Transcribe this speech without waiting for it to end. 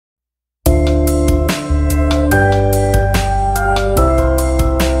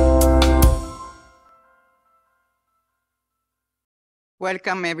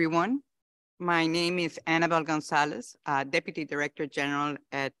Welcome, everyone. My name is Annabel Gonzalez, Deputy Director General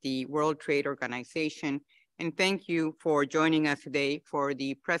at the World Trade Organization, and thank you for joining us today for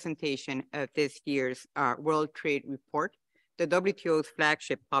the presentation of this year's World Trade Report, the WTO's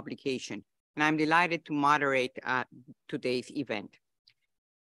flagship publication. And I'm delighted to moderate today's event.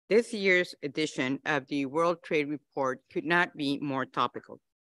 This year's edition of the World Trade Report could not be more topical.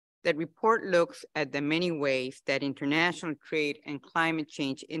 The report looks at the many ways that international trade and climate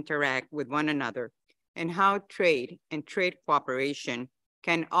change interact with one another and how trade and trade cooperation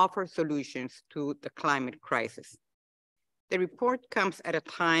can offer solutions to the climate crisis. The report comes at a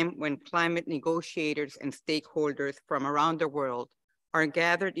time when climate negotiators and stakeholders from around the world are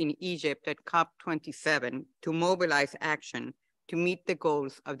gathered in Egypt at COP27 to mobilize action to meet the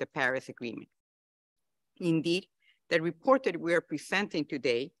goals of the Paris Agreement. Indeed, the report that we are presenting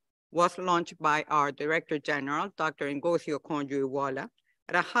today was launched by our Director General, Dr. Ngozi Okonjo-Iweala,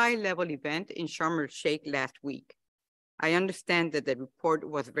 at a high-level event in Sharm el-Sheikh last week. I understand that the report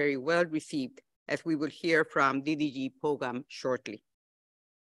was very well received, as we will hear from DDG Pogam shortly.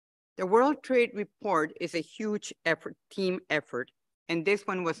 The World Trade Report is a huge team effort, and this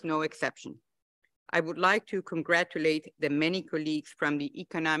one was no exception. I would like to congratulate the many colleagues from the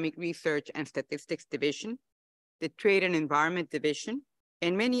Economic Research and Statistics Division, the Trade and Environment Division,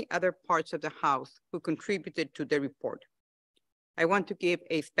 and many other parts of the House who contributed to the report. I want to give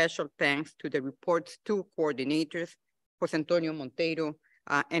a special thanks to the report's two coordinators, Jose Antonio Monteiro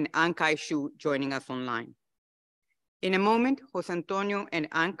and Ankai Shu, joining us online. In a moment, Jose Antonio and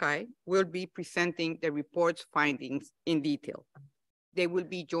Ankai will be presenting the report's findings in detail. They will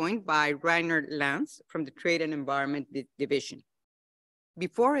be joined by Rainer Lanz from the Trade and Environment Division.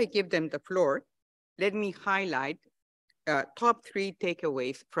 Before I give them the floor, let me highlight top 3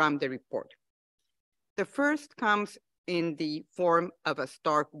 takeaways from the report. The first comes in the form of a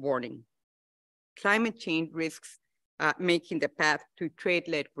stark warning. Climate change risks making the path to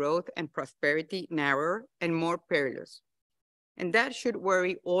trade-led growth and prosperity narrower and more perilous. And that should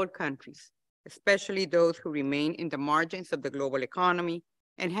worry all countries, especially those who remain in the margins of the global economy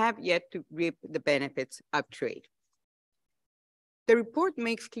and have yet to reap the benefits of trade. The report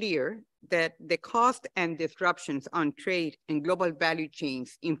makes clear that the cost and disruptions on trade and global value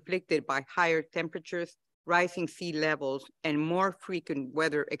chains inflicted by higher temperatures, rising sea levels, and more frequent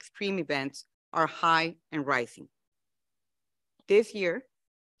weather extreme events are high and rising. This year,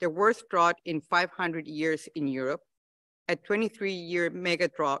 the worst drought in 500 years in Europe, a 23-year mega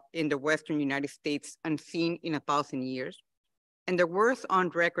drought in the Western United States unseen in 1,000 years, and the worst on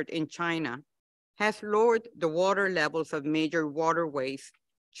record in China, has lowered the water levels of major waterways,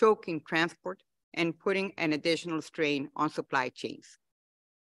 choking transport and putting an additional strain on supply chains.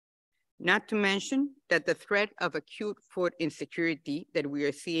 Not to mention that the threat of acute food insecurity that we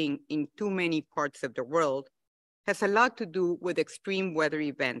are seeing in too many parts of the world has a lot to do with extreme weather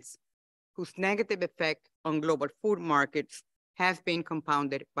events, whose negative effect on global food markets has been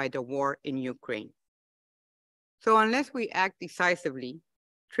compounded by the war in Ukraine. So unless we act decisively,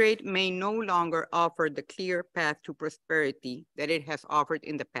 trade may no longer offer the clear path to prosperity that it has offered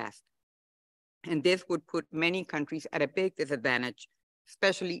in the past. And this would put many countries at a big disadvantage,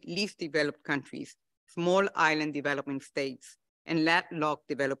 especially least developed countries, small island developing states, and landlocked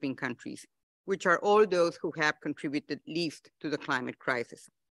developing countries, which are all those who have contributed least to the climate crisis.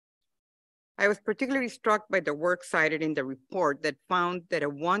 I was particularly struck by the work cited in the report that found that a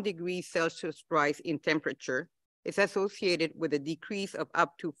 1 degree Celsius rise in temperature is associated with a decrease of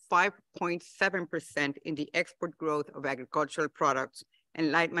up to 5.7% in the export growth of agricultural products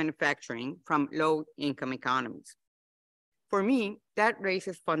and light manufacturing from low-income economies. For me, that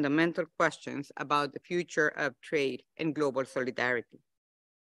raises fundamental questions about the future of trade and global solidarity.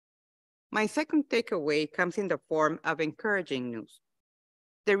 My second takeaway comes in the form of encouraging news.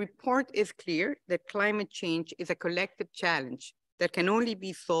 The report is clear that climate change is a collective challenge that can only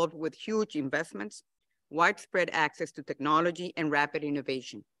be solved with huge investments, widespread access to technology, and rapid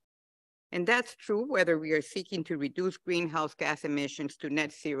innovation. And that's true whether we are seeking to reduce greenhouse gas emissions to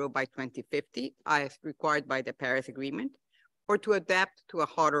net zero by 2050, as required by the Paris Agreement, or to adapt to a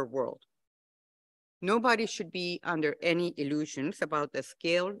hotter world. Nobody should be under any illusions about the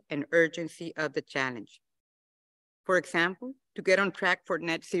scale and urgency of the challenge. For example, to get on track for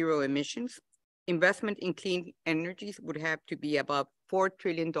net zero emissions, investment in clean energies would have to be above $4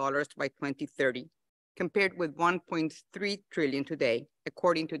 trillion by 2030, compared with 1.3 trillion today,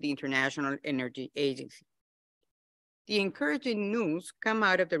 according to the International Energy Agency. The encouraging news come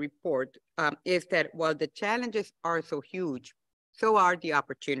out of the report is that while the challenges are so huge, so are the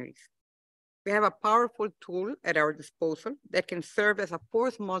opportunities. We have a powerful tool at our disposal that can serve as a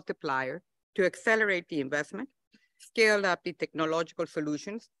force multiplier to accelerate the investment, scale up the technological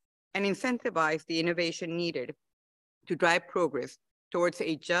solutions, and incentivize the innovation needed to drive progress towards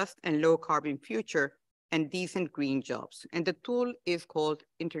a just and low carbon future and decent green jobs. And the tool is called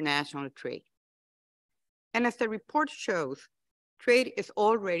international trade. And as the report shows, trade is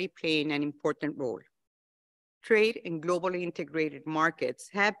already playing an important role. Trade in globally integrated markets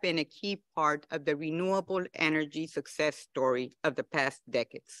have been a key part of the renewable energy success story of the past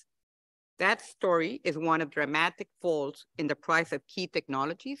decades. That story is one of dramatic falls in the price of key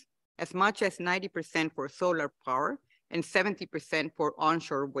technologies, as much as 90% for solar power and 70% for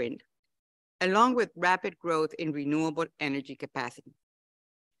onshore wind, along with rapid growth in renewable energy capacity.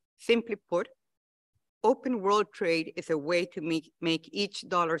 Simply put, open world trade is a way to make each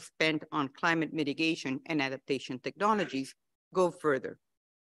dollar spent on climate mitigation and adaptation technologies go further.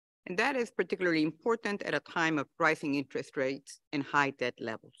 And that is particularly important at a time of rising interest rates and high debt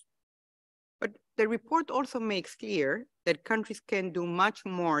levels. But the report also makes clear that countries can do much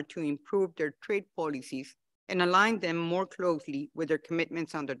more to improve their trade policies and align them more closely with their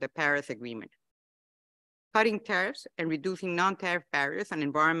commitments under the Paris Agreement. Cutting tariffs and reducing non-tariff barriers on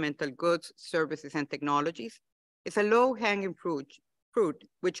environmental goods, services, and technologies is a low-hanging fruit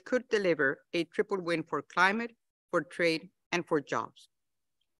which could deliver a triple win for climate, for trade, and for jobs.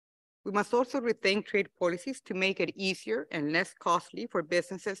 We must also rethink trade policies to make it easier and less costly for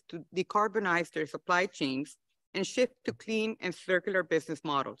businesses to decarbonize their supply chains and shift to clean and circular business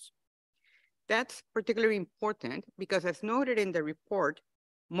models. That's particularly important because, as noted in the report,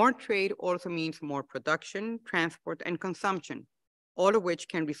 more trade also means more production, transport, and consumption, all of which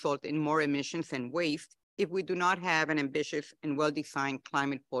can result in more emissions and waste if we do not have an ambitious and well-designed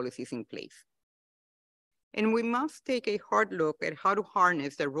climate policies in place. And we must take a hard look at how to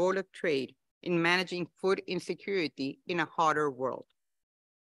harness the role of trade in managing food insecurity in a hotter world.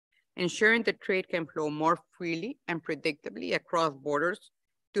 Ensuring that trade can flow more freely and predictably across borders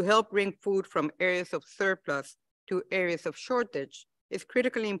to help bring food from areas of surplus to areas of shortage is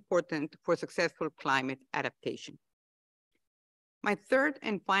critically important for successful climate adaptation. My third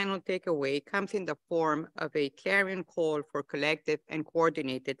and final takeaway comes in the form of a clarion call for collective and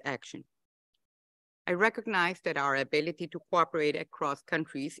coordinated action. I recognize that our ability to cooperate across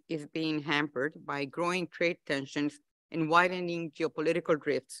countries is being hampered by growing trade tensions and widening geopolitical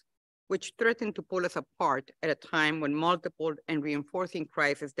drifts, which threaten to pull us apart at a time when multiple and reinforcing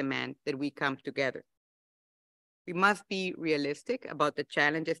crises demand that we come together. We must be realistic about the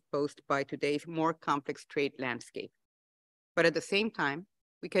challenges posed by today's more complex trade landscape. But at the same time,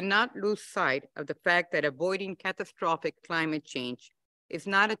 we cannot lose sight of the fact that avoiding catastrophic climate change is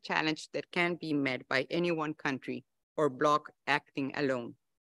not a challenge that can be met by any one country or bloc acting alone.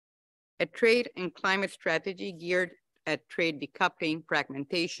 A trade and climate strategy geared at trade decoupling,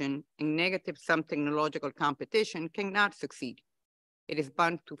 fragmentation, and negative technological competition cannot succeed. It is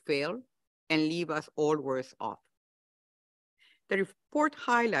bound to fail and leave us all worse off. The report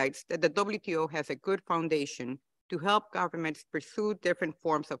highlights that the WTO has a good foundation to help governments pursue different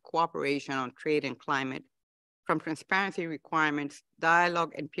forms of cooperation on trade and climate, from transparency requirements,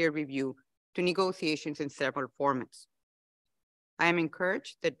 dialogue, and peer review to negotiations in several formats. I am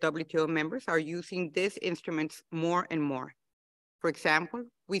encouraged that WTO members are using these instruments more and more. For example,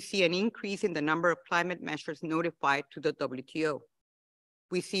 we see an increase in the number of climate measures notified to the WTO.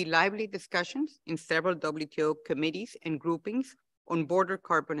 We see lively discussions in several WTO committees and groupings on border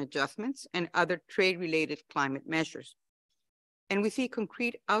carbon adjustments and other trade-related climate measures. And we see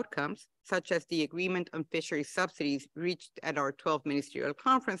concrete outcomes, such as the agreement on fisheries subsidies reached at our 12th ministerial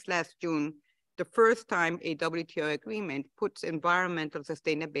conference last June, the first time a WTO agreement puts environmental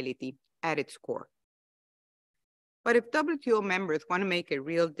sustainability at its core. But if WTO members want to make a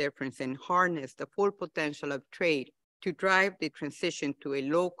real difference and harness the full potential of trade to drive the transition to a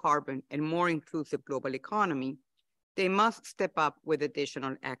low carbon and more inclusive global economy, they must step up with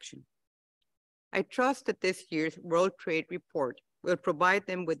additional action. I trust that this year's World Trade Report will provide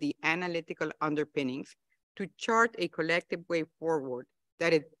them with the analytical underpinnings to chart a collective way forward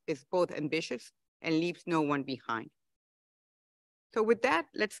that is both ambitious and leaves no one behind. So with that,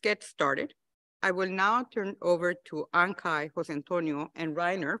 let's get started. I will now turn over to Ankai, Jose Antonio, and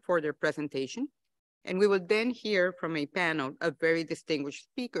Rainer for their presentation, and we will then hear from a panel of very distinguished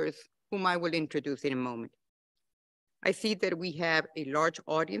speakers whom I will introduce in a moment. I see that we have a large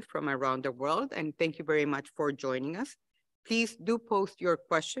audience from around the world, and thank you very much for joining us. Please do post your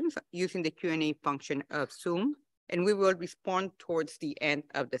questions using the Q&A function of Zoom, and we will respond towards the end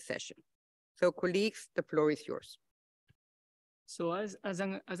of the session. So colleagues, the floor is yours. So as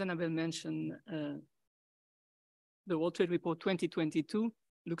Annabelle mentioned, the World Trade Report 2022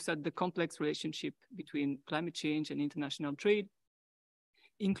 looks at the complex relationship between climate change and international trade,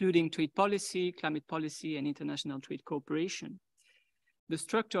 including trade policy, climate policy, and international trade cooperation. The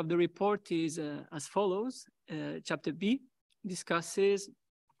structure of the report is as follows. Chapter B discusses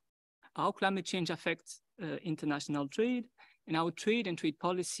how climate change affects international trade and how trade and trade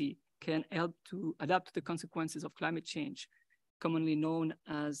policy can help to adapt to the consequences of climate change, commonly known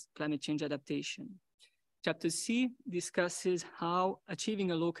as climate change adaptation. Chapter C discusses how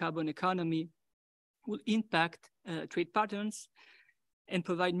achieving a low carbon economy will impact trade patterns and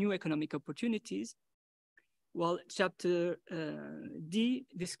provide new economic opportunities, while chapter D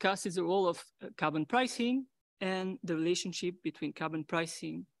discusses the role of carbon pricing and the relationship between carbon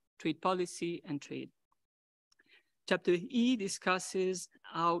pricing, trade policy, and trade. Chapter E discusses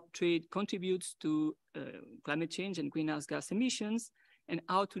how trade contributes to climate change and greenhouse gas emissions, and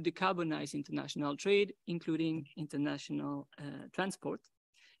how to decarbonize international trade, including international transport.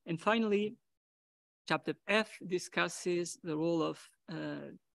 And finally, chapter F discusses the role of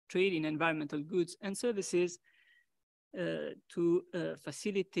trade in environmental goods and services to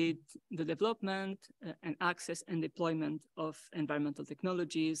facilitate the development and access and deployment of environmental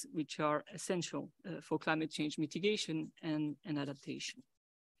technologies, which are essential for climate change mitigation and adaptation.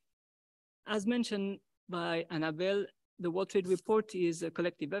 As mentioned by Annabelle, the World Trade Report is a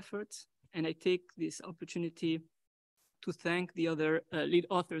collective effort, and I take this opportunity to thank the other lead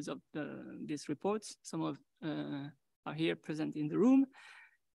authors of these reports. Some of are here present in the room.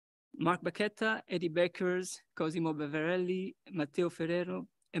 Mark Bacchetta, Eddie Beckers, Cosimo Beverelli, Matteo Ferrero,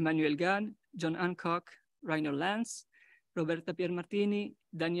 Emmanuel Gann, John Hancock, Rainer Lance, Roberta Piermartini,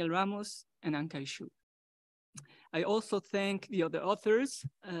 Daniel Ramos, and Ankai Shu. I also thank the other authors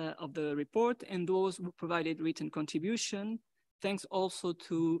of the report and those who provided written contribution. Thanks also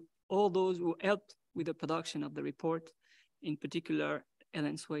to all those who helped with the production of the report, in particular,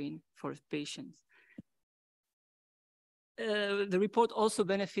 Ellen Swain for his patience. The report also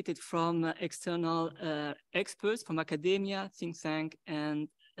benefited from external experts from academia, think tank, and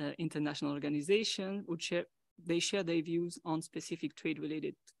international organizations, which they share their views on specific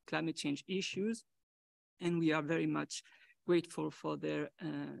trade-related climate change issues, and we are very much grateful for their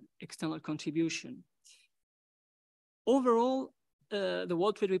external contribution. Overall, the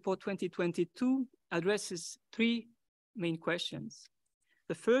World Trade Report 2022 addresses three main questions.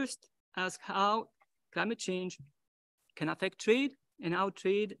 The first asks how climate change can affect trade and how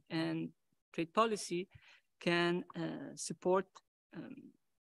trade and trade policy can support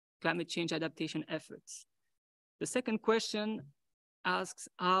climate change adaptation efforts. The second question asks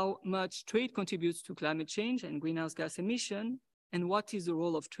how much trade contributes to climate change and greenhouse gas emission, and what is the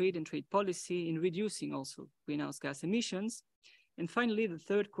role of trade and trade policy in reducing also greenhouse gas emissions. And finally, the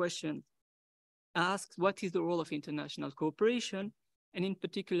third question asks what is the role of international cooperation, and in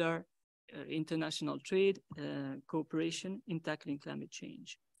particular, international trade cooperation in tackling climate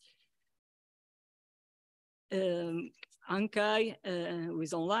change. Ankai, who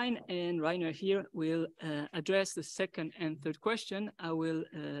is online, and Rainer here will address the second and third question. I will,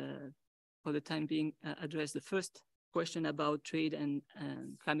 for the time being, address the first question about trade and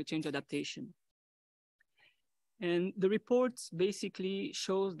climate change adaptation. And the report basically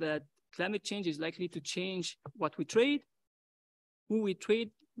shows that climate change is likely to change what we trade, who we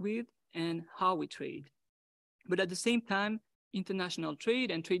trade with, and how we trade. But at the same time, international trade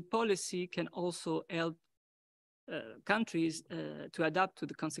and trade policy can also help countries to adapt to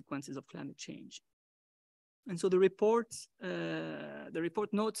the consequences of climate change. And so the report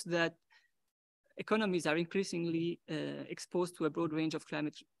notes that economies are increasingly exposed to a broad range of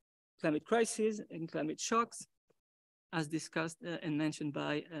climate crises and climate shocks, as discussed and mentioned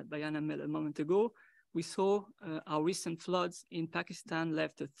by Annabelle a moment ago. We saw our recent floods in Pakistan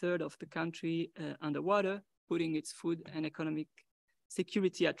left a third of the country underwater, putting its food and economic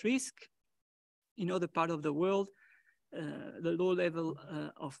security at risk. In other parts of the world, the low level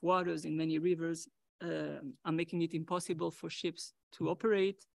of waters in many rivers are making it impossible for ships to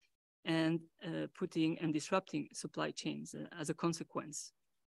operate and disrupting supply chains as a consequence.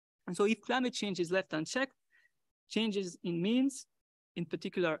 And so if climate change is left unchecked, changes in means, in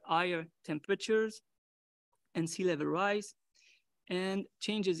particular higher temperatures and sea level rise, and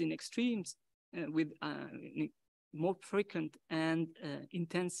changes in extremes with more frequent and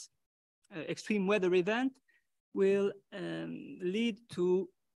intense extreme weather event will lead to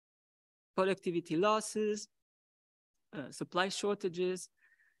productivity losses, supply shortages,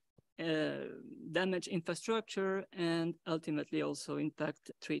 damage infrastructure, and ultimately also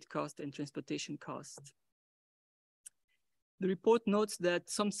impact trade costs and transportation costs. The report notes that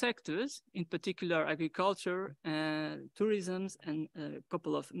some sectors, in particular agriculture, tourism, and a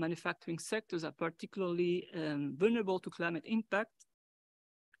couple of manufacturing sectors, are particularly vulnerable to climate impact.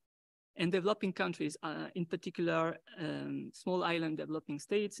 And developing countries, in particular, small island developing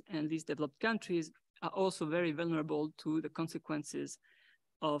states and least developed countries, are also very vulnerable to the consequences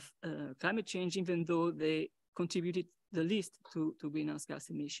of climate change, even though they contributed the least to greenhouse gas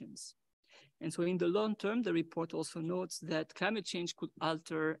emissions. And so in the long term, the report also notes that climate change could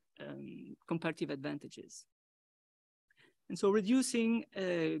alter comparative advantages. And so reducing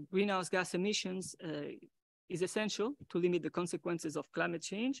greenhouse gas emissions is essential to limit the consequences of climate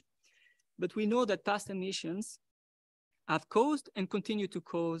change. But we know that past emissions have caused and continue to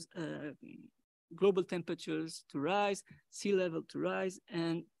cause global temperatures to rise, sea level to rise,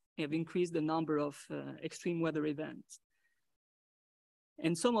 and have increased the number of extreme weather events.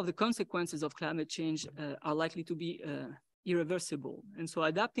 And some of the consequences of climate change are likely to be irreversible. And so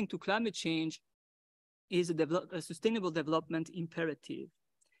adapting to climate change is a sustainable development imperative.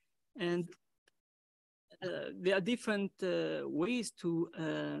 And there are different ways to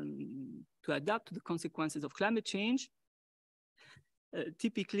adapt to the consequences of climate change.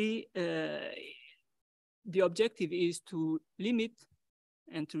 Typically, the objective is to limit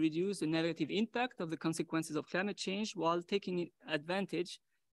and to reduce the negative impact of the consequences of climate change while taking advantage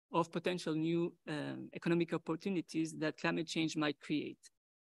of potential new economic opportunities that climate change might create.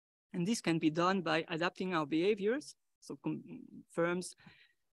 And this can be done by adapting our behaviors, so firms,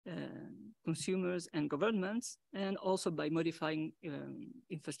 consumers, and governments, and also by modifying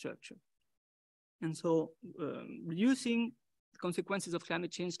infrastructure. And so reducing the consequences of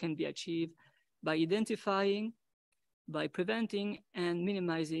climate change can be achieved by identifying, by preventing and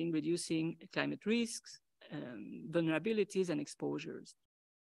minimizing, reducing climate risks, vulnerabilities, and exposures.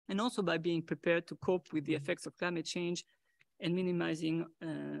 And also by being prepared to cope with the effects of climate change and minimizing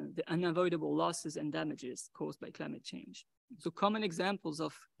the unavoidable losses and damages caused by climate change. So common examples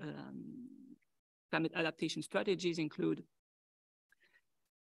of climate adaptation strategies include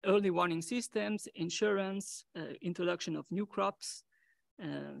early warning systems, insurance, introduction of new crops,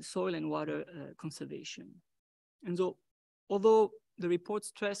 soil and water conservation. And so, although the report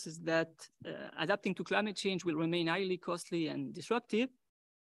stresses that adapting to climate change will remain highly costly and disruptive,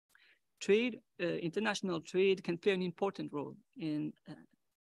 trade, international trade can play an important role in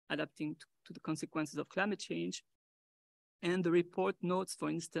adapting to the consequences of climate change. And the report notes,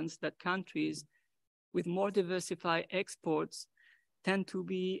 for instance, that countries with more diversified exports tend to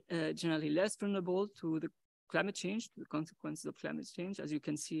be generally less vulnerable to the climate change, to the consequences of climate change, as you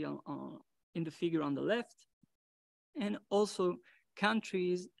can see in the figure on the left. And also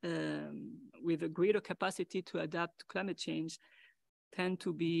countries with a greater capacity to adapt to climate change tend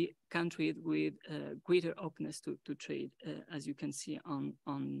to be countries with greater openness to trade, as you can see on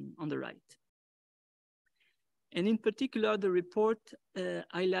the right. And in particular, the report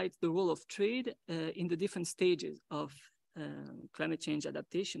highlights the role of trade in the different stages of climate change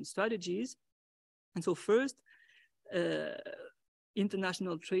adaptation strategies. And so first,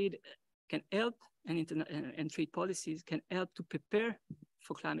 international trade can help, and trade policies can help to prepare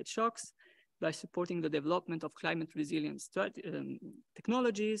for climate shocks by supporting the development of climate resilience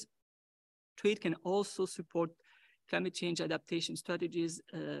technologies. Trade can also support climate change adaptation strategies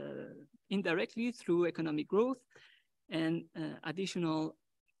indirectly through economic growth and additional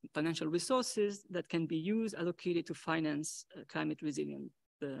financial resources that can be used, allocated to finance climate resilient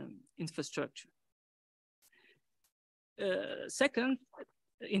infrastructure. Second,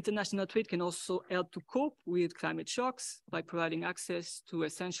 international trade can also help to cope with climate shocks by providing access to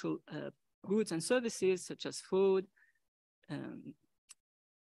essential goods and services such as food,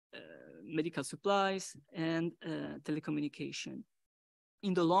 medical supplies, and telecommunication.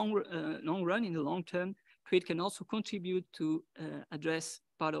 In the long run, in the long term, trade can also contribute to address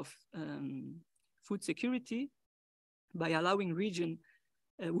part of food security by allowing regions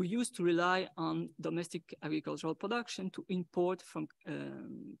who used to rely on domestic agricultural production to import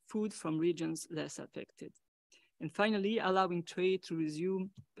food from regions less affected. And finally, allowing trade to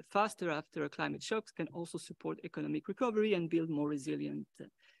resume faster after climate shocks can also support economic recovery and build more resilient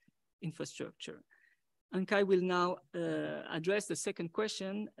infrastructure. Ankai will now address the second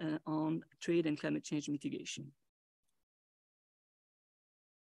question on trade and climate change mitigation.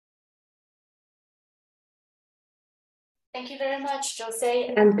 Thank you very much,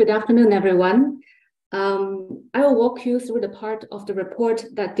 Jose, and good afternoon, everyone. I will walk you through the part of the report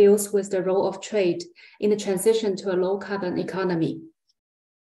that deals with the role of trade in the transition to a low-carbon economy.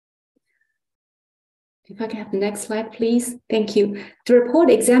 If I can have the next slide, please. Thank you. The report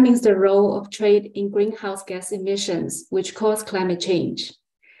examines the role of trade in greenhouse gas emissions, which cause climate change.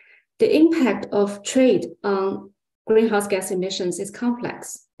 The impact of trade on greenhouse gas emissions is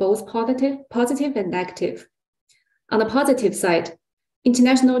complex, both positive and negative. On the positive side,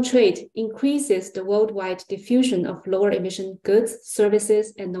 international trade increases the worldwide diffusion of lower emission goods,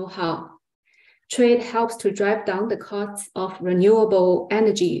 services, and know-how. Trade helps to drive down the costs of renewable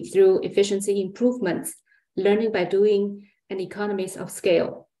energy through efficiency improvements, learning by doing, and economies of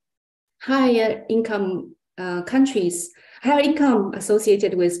scale. Higher income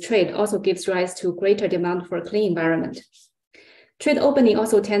associated with trade also gives rise to greater demand for a clean environment. Trade opening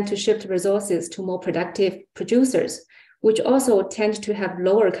also tends to shift resources to more productive producers, which also tend to have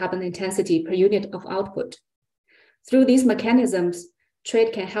lower carbon intensity per unit of output. Through these mechanisms,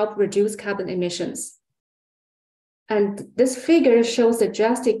 trade can help reduce carbon emissions. And this figure shows the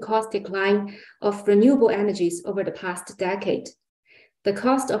drastic cost decline of renewable energies over the past decade. The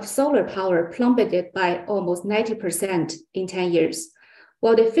cost of solar power plummeted by almost 90% in 10 years,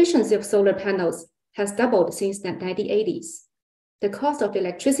 while the efficiency of solar panels has doubled since the 1980s. The cost of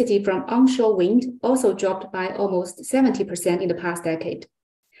electricity from onshore wind also dropped by almost 70% in the past decade.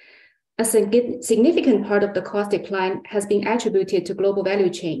 A significant part of the cost decline has been attributed to global value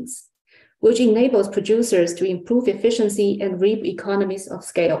chains, which enables producers to improve efficiency and reap economies of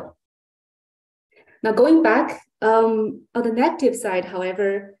scale. Now, going back, on the negative side,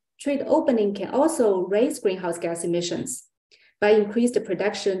 however, trade opening can also raise greenhouse gas emissions by increased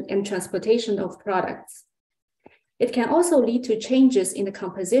production and transportation of products. It can also lead to changes in the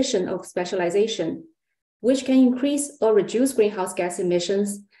composition of specialization, which can increase or reduce greenhouse gas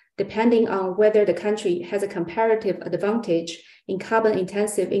emissions depending on whether the country has a comparative advantage in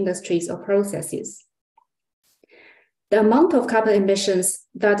carbon-intensive industries or processes. The amount of carbon emissions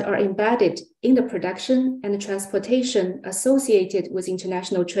that are embedded in the production and the transportation associated with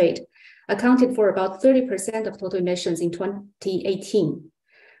international trade accounted for about 30% of total emissions in 2018.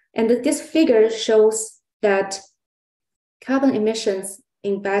 And this figure shows that carbon emissions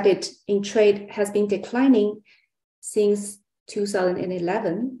embedded in trade has been declining since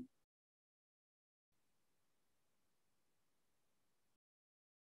 2011.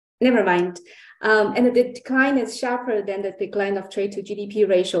 Never mind. And the decline is sharper than the decline of trade to GDP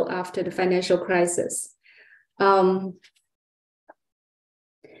ratio after the financial crisis. However,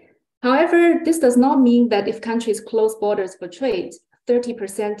 this does not mean that if countries close borders for trade,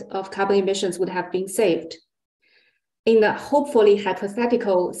 30% of carbon emissions would have been saved. In the hopefully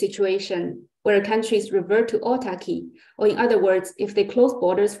hypothetical situation where countries revert to autarky, or in other words, if they close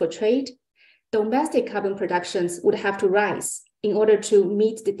borders for trade, domestic carbon productions would have to rise in order to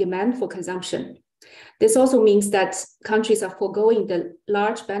meet the demand for consumption. This also means that countries are foregoing the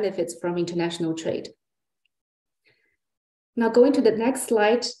large benefits from international trade. Now, going to the next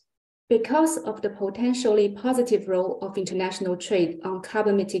slide, because of the potentially positive role of international trade on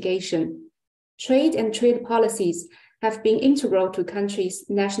carbon mitigation, trade and trade policies have been integral to countries'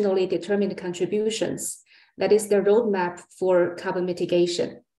 nationally determined contributions, that is, the roadmap for carbon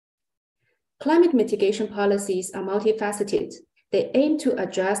mitigation. Climate mitigation policies are multifaceted. They aim to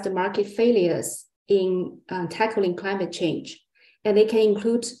address the market failures in tackling climate change, and they can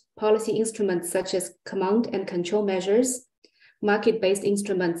include policy instruments such as command and control measures, market-based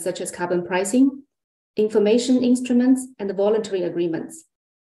instruments such as carbon pricing, information instruments, and voluntary agreements.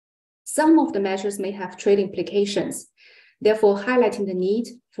 Some of the measures may have trade implications, therefore highlighting the need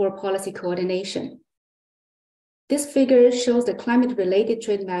for policy coordination. This figure shows the climate-related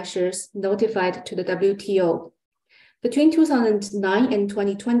trade measures notified to the WTO. Between 2009 and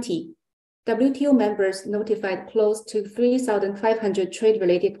 2020, WTO members notified close to 3,500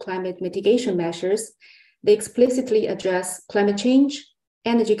 trade-related climate mitigation measures. They explicitly address climate change,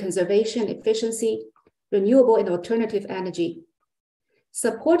 energy conservation, efficiency, renewable and alternative energy.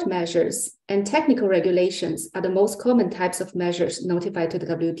 Support measures and technical regulations are the most common types of measures notified to the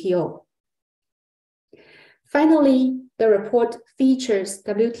WTO. Finally, the report features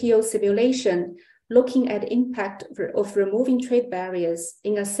WTO simulation looking at the impact of removing trade barriers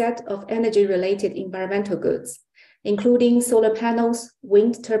in a set of energy-related environmental goods, including solar panels,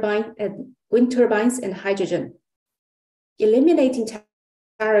 wind turbines, and hydrogen. Eliminating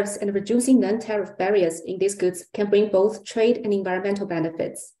tariffs and reducing non-tariff barriers in these goods can bring both trade and environmental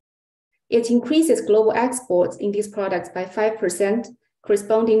benefits. It increases global exports in these products by 5%,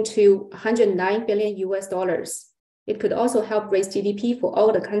 corresponding to $109 billion. It could also help raise GDP for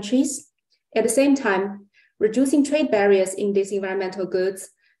all the countries. At the same time, reducing trade barriers in these environmental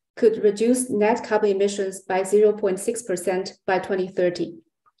goods could reduce net carbon emissions by 0.6% by 2030.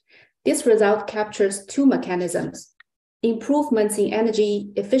 This result captures two mechanisms: improvements in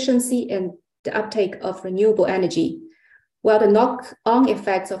energy efficiency and the uptake of renewable energy, while the knock-on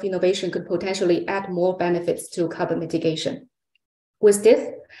effects of innovation could potentially add more benefits to carbon mitigation. With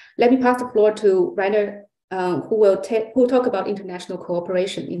this, let me pass the floor to Rainer, who will talk about international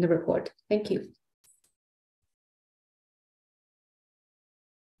cooperation in the report. Thank you.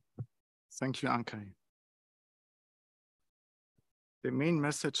 Thank you, Anke. The main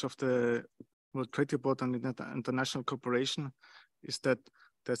message of the World Trade Report on international cooperation is that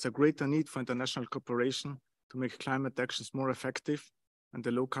there's a greater need for international cooperation to make climate actions more effective and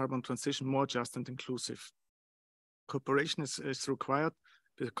the low carbon transition more just and inclusive. Cooperation is required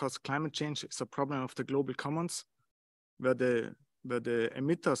because climate change is a problem of the global commons, where the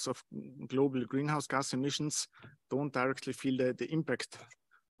emitters of global greenhouse gas emissions don't directly feel the impact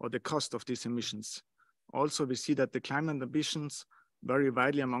or the cost of these emissions. Also, we see that the climate ambitions vary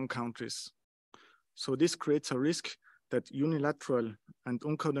widely among countries. So this creates a risk that unilateral and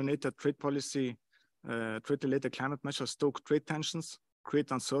uncoordinated trade policy, trade-related climate measures stoke trade tensions,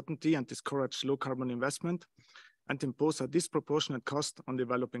 create uncertainty and discourage low carbon investment, and impose a disproportionate cost on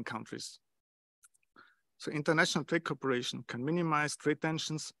developing countries. So international trade cooperation can minimize trade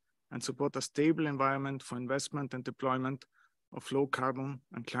tensions and support a stable environment for investment and deployment of low carbon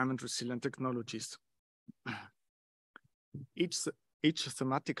and climate resilient technologies. Each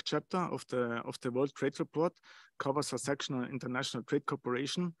thematic chapter of the World Trade Report covers a section on international trade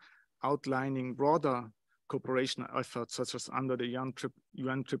cooperation, outlining broader cooperation efforts such as under the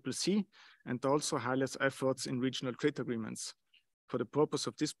UNCCC, and also highlights efforts in regional trade agreements. For the purpose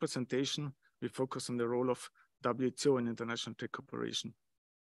of this presentation, we focus on the role of WTO in international trade cooperation.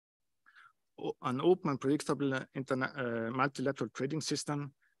 An open and predictable multilateral trading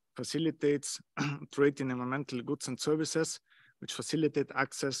system facilitates trade in environmental goods and services, which facilitate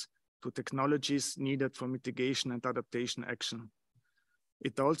access to technologies needed for mitigation and adaptation action.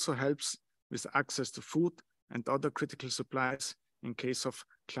 It also helps with access to food and other critical supplies in case of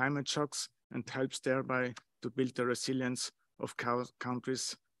climate shocks, and helps thereby to build the resilience of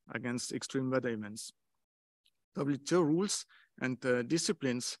countries against extreme weather events. WTO rules and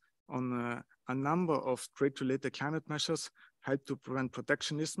disciplines on a number of trade-related climate measures help to prevent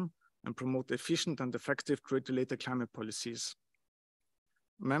protectionism and promote efficient and effective trade-related climate policies.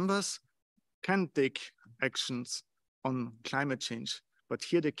 Members can take actions on climate change, but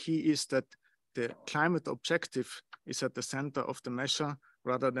here the key is that the climate objective is at the center of the measure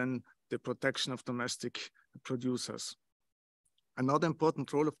rather than the protection of domestic producers. Another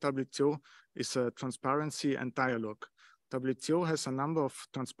important role of WTO is transparency and dialogue. WTO has a number of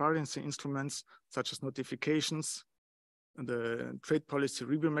transparency instruments such as notifications, the trade policy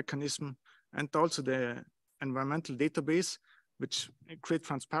review mechanism, and also the environmental database, which create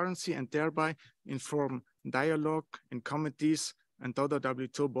transparency and thereby inform dialogue in committees and other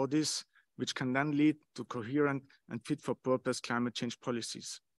WTO bodies, which can then lead to coherent and fit-for-purpose climate change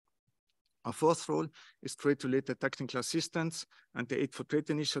policies. Our fourth role is trade-related technical assistance and the Aid for Trade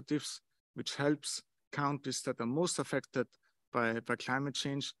initiatives, which helps countries that are most affected by climate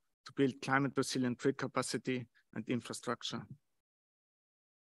change to build climate-resilient trade capacity and infrastructure.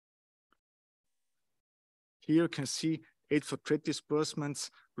 Here you can see Aid for Trade disbursements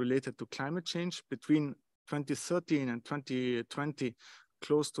related to climate change. Between 2013 and 2020,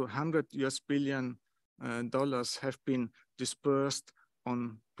 close to $100 billion have been dispersed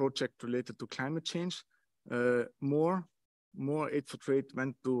on projects related to climate change. More Aid for Trade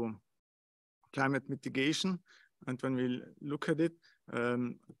went to climate mitigation. And when we look at it,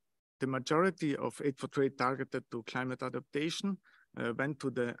 the majority of Aid for Trade targeted to climate adaptation went to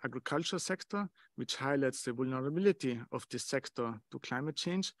the agriculture sector, which highlights the vulnerability of this sector to climate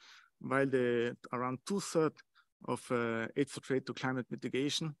change, while around 2/3 of Aid for Trade to climate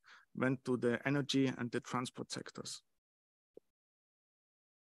mitigation went to the energy and the transport sectors.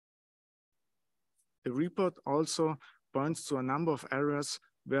 The report also points to a number of areas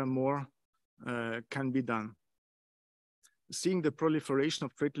where more can be done. Seeing the proliferation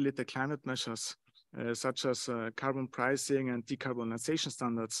of trade-related climate measures, such as carbon pricing and decarbonization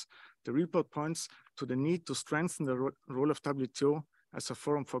standards, the report points to the need to strengthen the role of WTO as a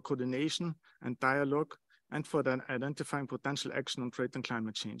forum for coordination and dialogue and for identifying potential action on trade and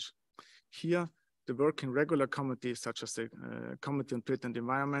climate change. Here, the working regular committees, such as the Committee on Trade and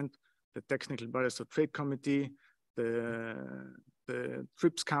Environment, the Technical Barriers to Trade Committee, the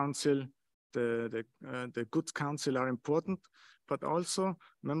TRIPS Council, the Goods Council are important, but also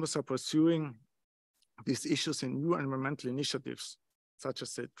members are pursuing these issues in new environmental initiatives, such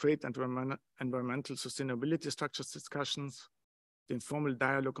as the Trade and Environmental Sustainability Structures discussions, the informal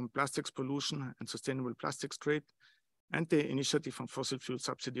dialogue on plastics pollution and sustainable plastics trade, and the initiative on fossil fuel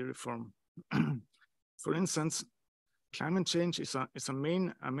subsidy reform. For instance, climate change is a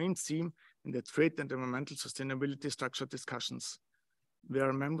main theme in the trade and environmental sustainability structured discussions,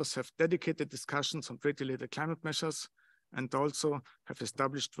 where members have dedicated discussions on trade-related climate measures and also have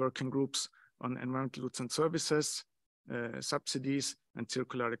established working groups on environmental goods and services, subsidies, and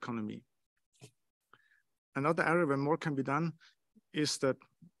circular economy. Another area where more can be done is that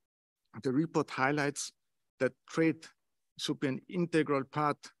the report highlights that trade should be an integral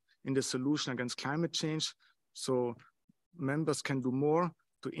part in the solution against climate change. So members can do more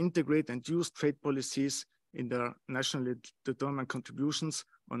to integrate and use trade policies in their nationally determined contributions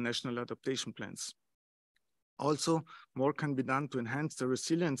on national adaptation plans. Also, more can be done to enhance the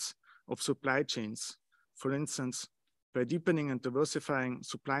resilience of supply chains. For instance, by deepening and diversifying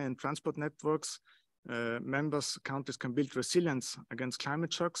supply and transport networks, countries can build resilience against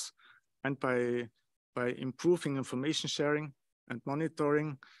climate shocks, and by improving information sharing and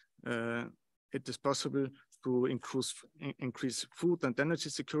monitoring, it is possible to increase food and energy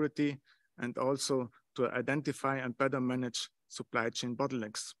security, and also to identify and better manage supply chain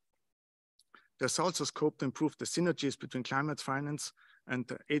bottlenecks. There's also scope to improve the synergies between climate finance and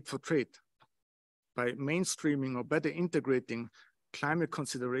aid for trade. By mainstreaming or better integrating climate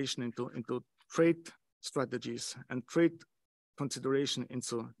consideration into trade strategies and trade consideration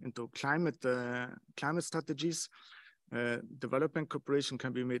into climate strategies, development cooperation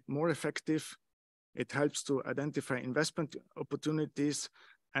can be made more effective. It helps to identify investment opportunities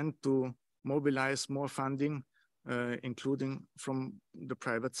and to mobilize more funding, including from the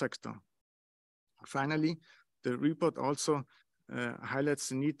private sector. Finally, the report also highlights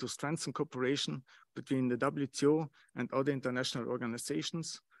the need to strengthen cooperation between the WTO and other international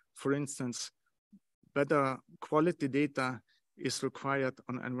organizations. For instance, better quality data is required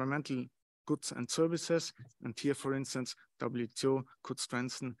on environmental goods and services. And here, for instance, WTO could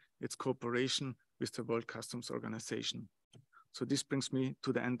strengthen its cooperation with the World Customs Organization. So this brings me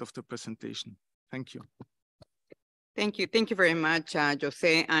to the end of the presentation. Thank you. Thank you. Thank you very much,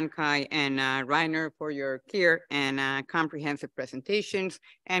 Jose, Ankai, and Rainer, for your clear and comprehensive presentations.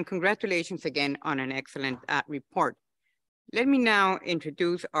 And congratulations again on an excellent report. Let me now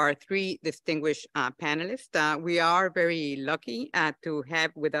introduce our three distinguished panelists. We are very lucky to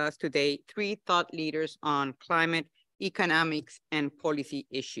have with us today three thought leaders on climate, economics, and policy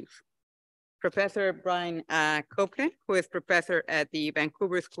issues. Professor Brian Copeland, who is professor at the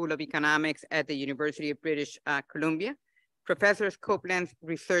Vancouver School of Economics at the University of British Columbia. Professor Copeland's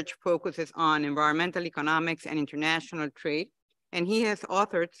research focuses on environmental economics and international trade, and he has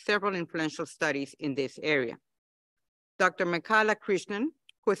authored several influential studies in this area. Dr. Mekhala Krishnan,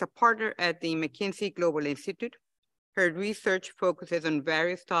 who is a partner at the McKinsey Global Institute. Her research focuses on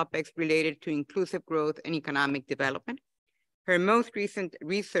various topics related to inclusive growth and economic development. Her most recent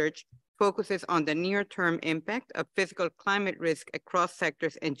research focuses on the near-term impact of physical climate risk across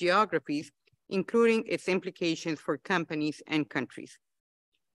sectors and geographies, including its implications for companies and countries.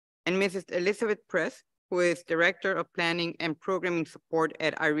 And Mrs. Elizabeth Press, who is Director of Planning and Programming Support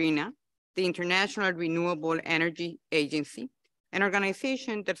at IRENA, the International Renewable Energy Agency, an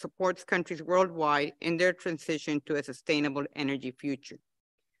organization that supports countries worldwide in their transition to a sustainable energy future.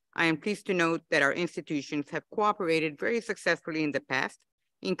 I am pleased to note that our institutions have cooperated very successfully in the past,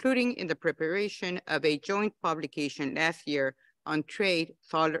 including in the preparation of a joint publication last year on trade,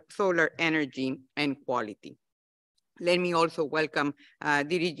 solar energy, and quality. Let me also welcome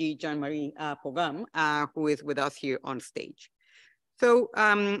Dirigi Jean-Marie Pogam, who is with us here on stage. So,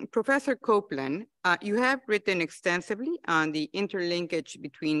 Professor Copeland, you have written extensively on the interlinkage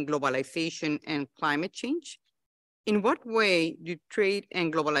between globalization and climate change. In what way do trade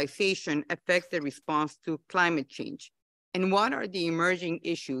and globalization affect the response to climate change? And what are the emerging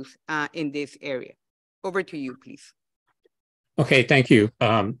issues in this area? Over to you, please. Okay, thank you.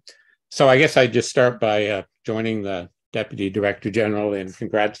 So I guess I'd just start by joining the Deputy Director General in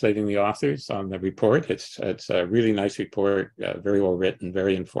congratulating the authors on the report. It's a really nice report, very well written,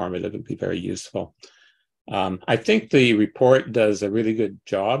 very informative, and be very useful. I think the report does a really good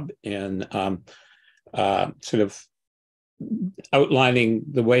job in sort of outlining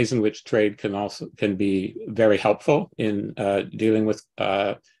the ways in which trade can be very helpful in dealing with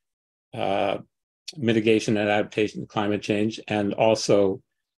mitigation and adaptation to climate change, and also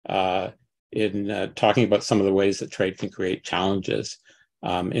in talking about some of the ways that trade can create challenges.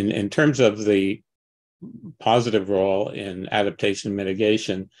 In terms of the positive role in adaptation and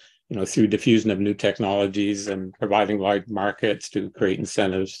mitigation, through diffusion of new technologies and providing large markets to create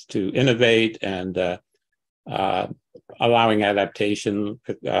incentives to innovate and allowing adaptation,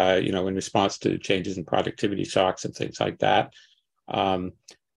 in response to changes in productivity shocks and things like that.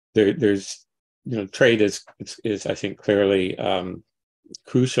 There's trade is I think clearly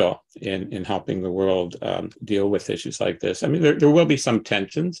crucial in helping the world deal with issues like this. I mean, there will be some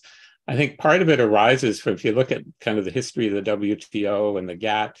tensions. I think part of it arises from, if you look at kind of the history of the WTO and the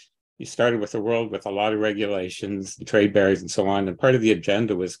GATT, you started with a world with a lot of regulations, trade barriers and so on. And part of the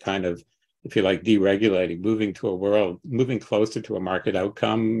agenda was kind of, if you like, deregulating, moving to a world, moving closer to a market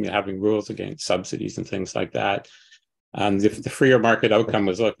outcome, having rules against subsidies and things like that. If the freer market outcome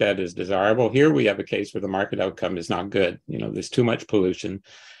was looked at as desirable, here we have a case where the market outcome is not good. There's too much pollution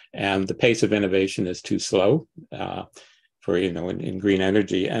and the pace of innovation is too slow for, in green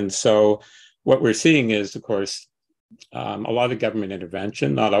energy. And so what we're seeing is, of course, a lot of government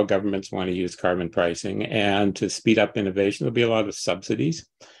intervention. Not all governments want to use carbon pricing, and to speed up innovation, there'll be a lot of subsidies.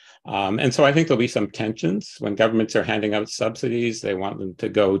 And so I think there'll be some tensions when governments are handing out subsidies. They want them to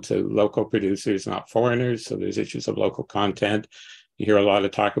go to local producers, not foreigners. So there's issues of local content. You hear a lot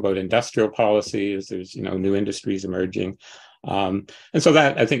of talk about industrial policies. There's, new industries emerging. And so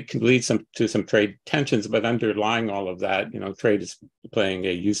that, I think, can lead to some trade tensions, but underlying all of that, trade is playing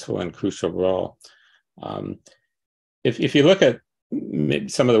a useful and crucial role. If you look at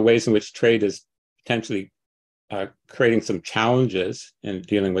some of the ways in which trade is potentially creating some challenges in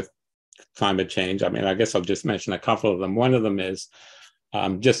dealing with climate change, I mean, I guess I'll just mention a couple of them. One of them is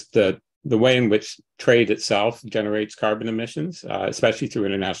just the way in which trade itself generates carbon emissions, especially through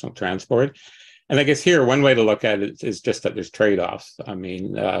international transport. And I guess here, one way to look at it is just that there's trade-offs. I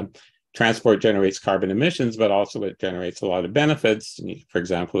mean, transport generates carbon emissions, but also it generates a lot of benefits. For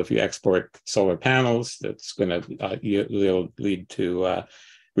example, if you export solar panels, that's going to lead to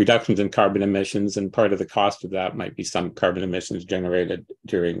reductions in carbon emissions, and part of the cost of that might be some carbon emissions generated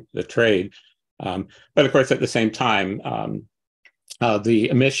during the trade. But of course, at the same time, the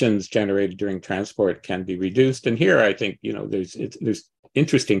emissions generated during transport can be reduced. And here, I think, there's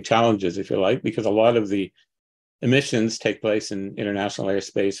interesting challenges, if you like, because a lot of the emissions take place in international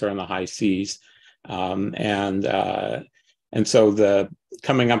airspace or on the high seas. And so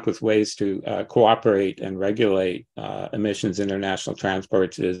coming up with ways to cooperate and regulate emissions in international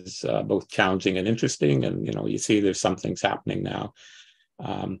transports is both challenging and interesting. And, you see there's some things happening now.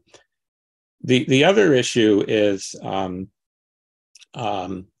 The other issue is,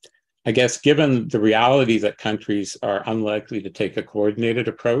 I guess, given the reality that countries are unlikely to take a coordinated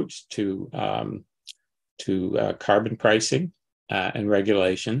approach to carbon pricing and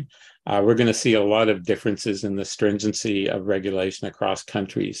regulation, we're going to see a lot of differences in the stringency of regulation across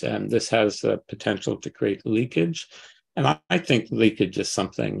countries. And this has the potential to create leakage. And I think leakage is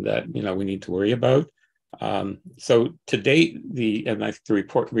something that, we need to worry about. So to date, the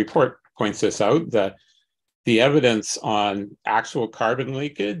report points this out, that the evidence on actual carbon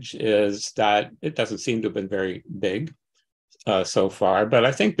leakage is that it doesn't seem to have been very big so far. But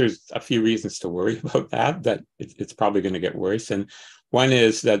I think there's a few reasons to worry about that it's probably going to get worse. And one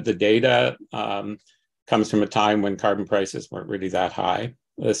is that the data comes from a time when carbon prices weren't really that high.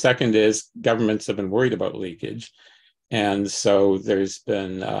 The second is governments have been worried about leakage. And so there's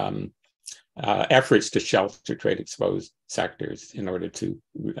been efforts to shelter trade exposed sectors in order to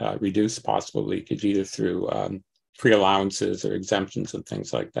reduce possible leakage, either through free allowances or exemptions and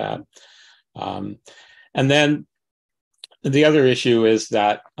things like that. And then the other issue is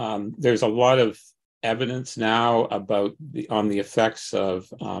that there's a lot of evidence now about on the effects of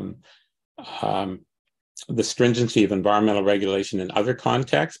the stringency of environmental regulation in other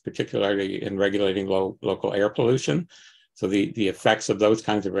contexts, particularly in regulating local air pollution. So the effects of those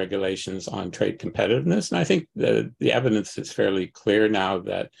kinds of regulations on trade competitiveness. And I think the evidence is fairly clear now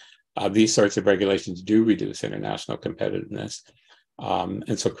that these sorts of regulations do reduce international competitiveness,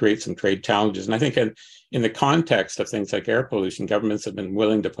 and so create some trade challenges. And I think in the context of things like air pollution, governments have been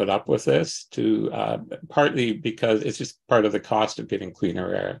willing to put up with this, partly because it's just part of the cost of getting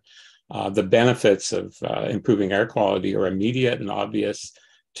cleaner air. The benefits of improving air quality are immediate and obvious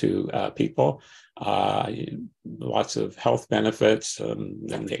to people. Lots of health benefits,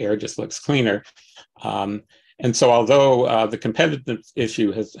 and the air just looks cleaner. And so, although the competitive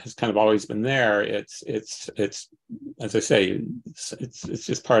issue has kind of always been there, it's as I say, it's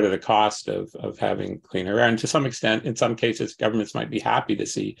just part of the cost of having cleaner air. And to some extent, in some cases, governments might be happy to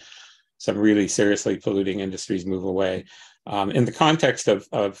see some really seriously polluting industries move away. In the context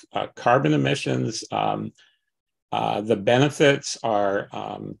of carbon emissions, the benefits are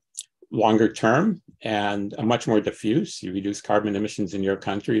longer term and much more diffuse. You reduce carbon emissions in your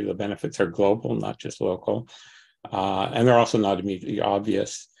country, the benefits are global, not just local. And they're also not immediately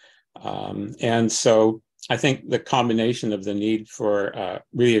obvious. And so I think the combination of the need for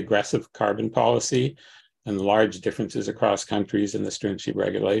really aggressive carbon policy and large differences across countries in the stringency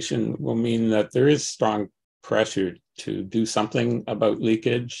regulation will mean that there is strong pressure to do something about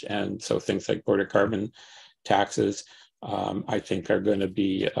leakage. And so things like border carbon taxes, I think, are going to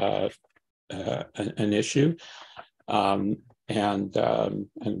be an issue. And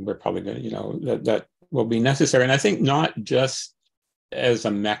we're probably going to, that will be necessary. And I think not just as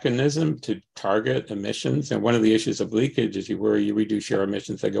a mechanism to target emissions. And one of the issues of leakage is you reduce your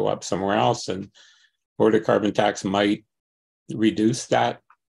emissions, they go up somewhere else. And border carbon tax might reduce that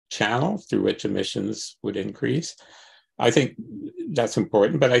channel through which emissions would increase. I think that's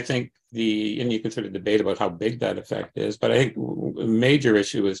important, but I think and you can sort of debate about how big that effect is, but I think a major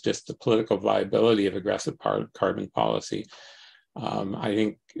issue is just the political viability of aggressive carbon policy. I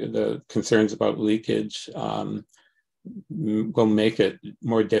think the concerns about leakage will make it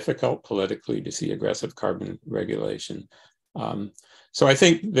more difficult politically to see aggressive carbon regulation. So I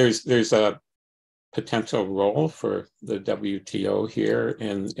think there's a potential role for the WTO here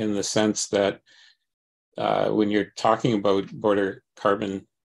in the sense that when you're talking about border carbon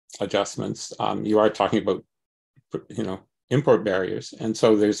adjustments, you are talking about, import barriers. And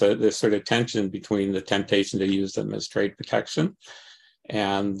so there's this sort of tension between the temptation to use them as trade protection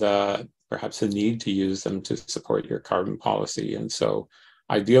and perhaps the need to use them to support your carbon policy. And so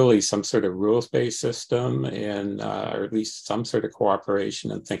ideally some sort of rules-based system and or at least some sort of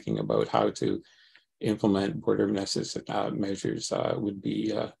cooperation and thinking about how to implement border measures would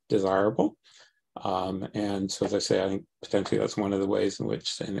be desirable. And so as I say, I think potentially that's one of the ways in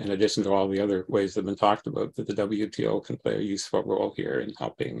which, in addition to all the other ways that have been talked about, that the WTO can play a useful role here in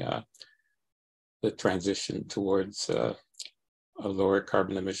helping the transition towards a lower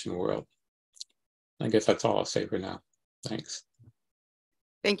carbon emission world. I guess that's all I'll say for now. Thanks.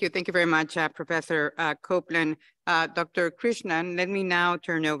 Thank you. Thank you very much, Professor Copeland. Dr. Krishnan, let me now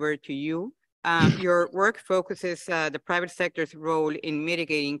turn over to you. Your work focuses the private sector's role in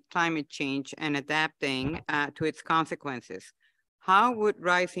mitigating climate change and adapting to its consequences. How would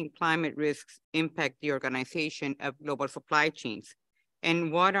rising climate risks impact the organization of global supply chains?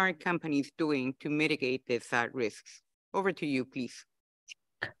 And what are companies doing to mitigate these risks? Over to you, please.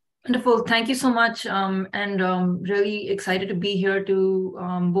 Wonderful. Thank you so much. And really excited to be here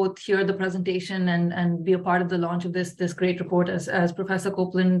to both hear the presentation and be a part of the launch of this great report. As Professor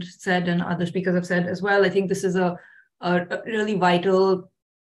Copeland said and other speakers have said as well, I think this is a really vital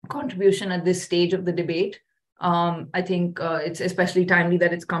contribution at this stage of the debate. I think it's especially timely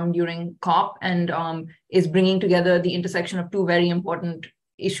that it's come during COP and is bringing together the intersection of two very important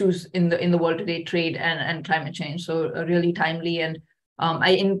issues in the world today, trade and climate change. So really timely. And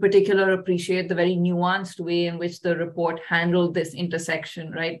I, in particular, appreciate the very nuanced way in which the report handled this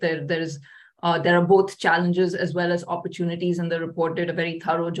intersection, right? There are both challenges as well as opportunities, and the report did a very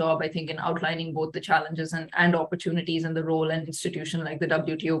thorough job, I think, in outlining both the challenges and opportunities and the role an institution like the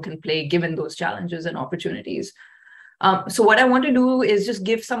WTO can play given those challenges and opportunities. So what I want to do is just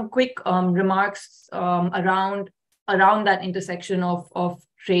give some quick remarks around that intersection of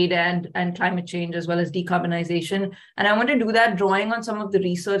trade and climate change, as well as decarbonization. And I want to do that drawing on some of the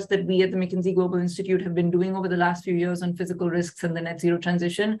research that we at the McKinsey Global Institute have been doing over the last few years on physical risks and the net zero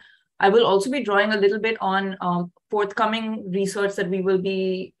transition. I will also be drawing a little bit on forthcoming research that we will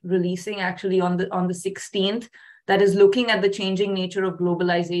be releasing actually on the 16th, that is looking at the changing nature of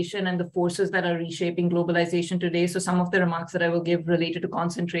globalization and the forces that are reshaping globalization today. So some of the remarks that I will give related to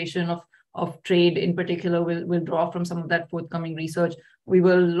concentration of trade in particular will draw from some of that forthcoming research. We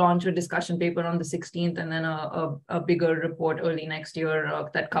will launch a discussion paper on the 16th and then a bigger report early next year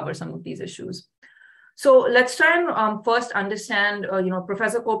that covers some of these issues. So let's try and first understand,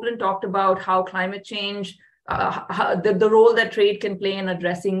 Professor Copeland talked about how climate change, the role that trade can play in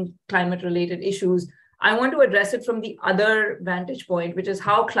addressing climate-related issues. I want to address it from the other vantage point, which is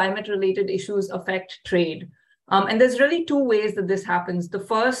how climate-related issues affect trade. And there's really two ways that this happens. The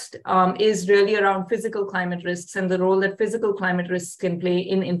first is really around physical climate risks and the role that physical climate risks can play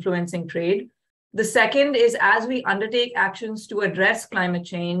in influencing trade. The second is as we undertake actions to address climate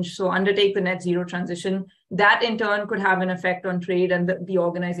change, so undertake the net zero transition, that in turn could have an effect on trade and the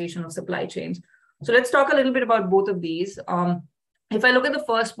organization of supply chains. So let's talk a little bit about both of these. If I look at the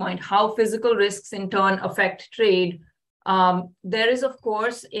first point, how physical risks in turn affect trade, there is, of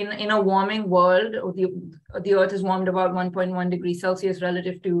course, in a warming world, the Earth has warmed about 1.1 degrees Celsius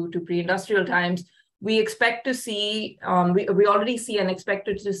relative to pre-industrial times. We expect to see, we already see and expect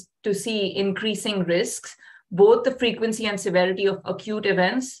to see increasing risks, both the frequency and severity of acute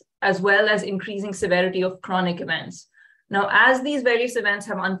events, as well as increasing severity of chronic events. Now, as these various events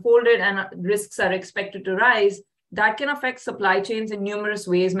have unfolded and risks are expected to rise, that can affect supply chains in numerous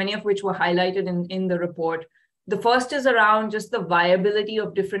ways, many of which were highlighted in the report. The first is around just the viability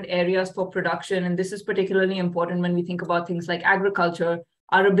of different areas for production. And this is particularly important when we think about things like agriculture.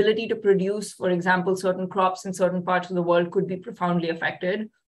 Our ability to produce, for example, certain crops in certain parts of the world could be profoundly affected.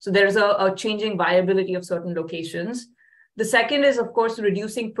 So there's a changing viability of certain locations. The second is, of course,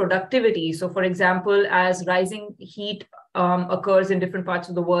 reducing productivity. So, for example, as rising heat occurs in different parts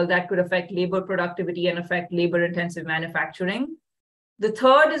of the world, that could affect labor productivity and affect labor-intensive manufacturing. The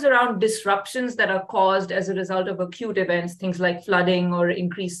third is around disruptions that are caused as a result of acute events, things like flooding or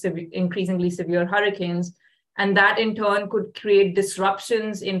increasingly severe hurricanes. And that in turn could create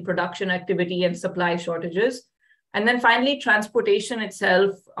disruptions in production activity and supply shortages. And then finally, transportation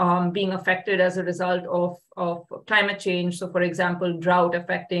itself being affected as a result of climate change. So for example, drought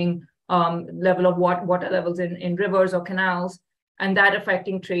affecting level of water levels in rivers or canals, and that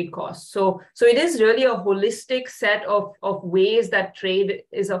affecting trade costs. So it is really a holistic set of ways that trade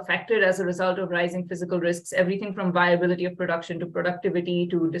is affected as a result of rising physical risks, everything from viability of production to productivity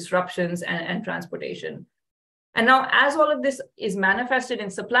to disruptions and transportation. And now, as all of this is manifested in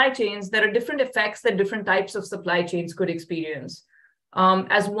supply chains, there are different effects that different types of supply chains could experience.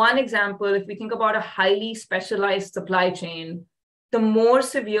 As one example, if we think about a highly specialized supply chain, the more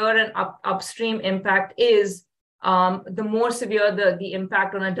severe an upstream impact is, the more severe the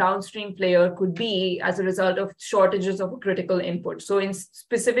impact on a downstream player could be as a result of shortages of a critical input. So in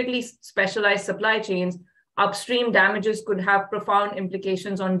specifically specialized supply chains, upstream damages could have profound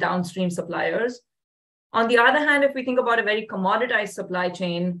implications on downstream suppliers. On the other hand, if we think about a very commoditized supply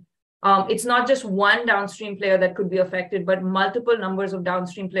chain, it's not just one downstream player that could be affected, but multiple numbers of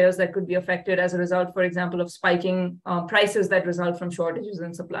downstream players that could be affected as a result, for example, of spiking prices that result from shortages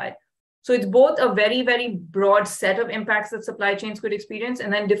in supply. So it's both a very, very broad set of impacts that supply chains could experience,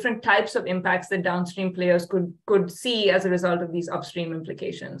 and then different types of impacts that downstream players could see as a result of these upstream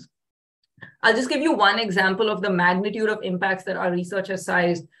implications. I'll just give you one example of the magnitude of impacts that our research has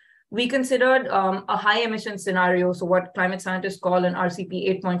sized. We considered a high emission scenario, so what climate scientists call an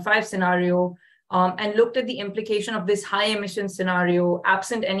RCP 8.5 scenario, and looked at the implication of this high emission scenario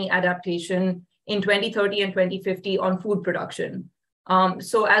absent any adaptation in 2030 and 2050 on food production.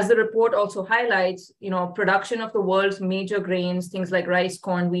 So as the report also highlights, production of the world's major grains, things like rice,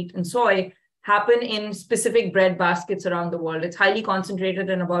 corn, wheat, and soy, happen in specific bread baskets around the world. It's highly concentrated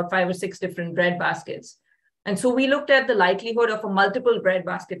in about 5 or 6 different bread baskets. And so we looked at the likelihood of a multiple bread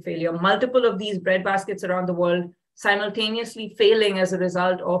basket failure, multiple of these bread baskets around the world simultaneously failing as a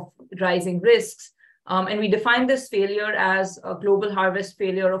result of rising risks. And we defined this failure as a global harvest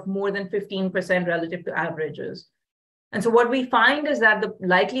failure of more than 15% relative to averages. And so what we find is that the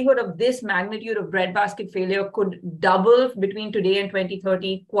likelihood of this magnitude of breadbasket failure could double between today and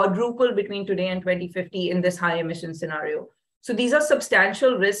 2030, quadruple between today and 2050 in this high emission scenario. So these are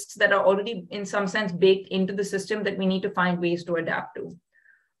substantial risks that are already in some sense baked into the system that we need to find ways to adapt to.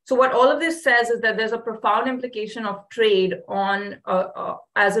 So what all of this says is that there's a profound implication of trade on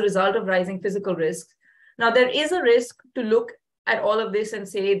as a result of rising physical risks. Now, there is a risk to look at all of this and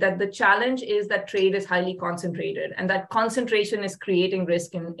say that the challenge is that trade is highly concentrated and that concentration is creating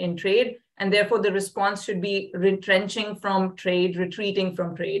risk in trade. And therefore, the response should be retrenching from trade, retreating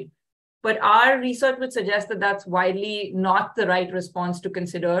from trade. But our research would suggest that that's widely not the right response to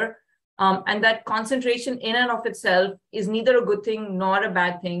consider, and that concentration in and of itself is neither a good thing nor a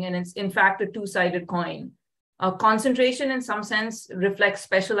bad thing, and it's in fact a two-sided coin. Concentration in some sense reflects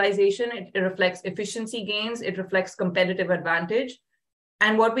specialization, it reflects efficiency gains, it reflects competitive advantage.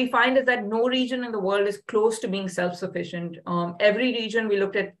 And what we find is that no region in the world is close to being self-sufficient. Every region, we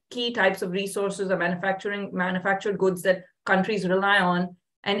looked at key types of resources or manufactured goods that countries rely on,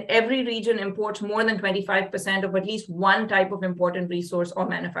 and every region imports more than 25% of at least one type of important resource or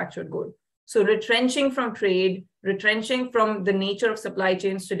manufactured good. So retrenching from trade, retrenching from the nature of supply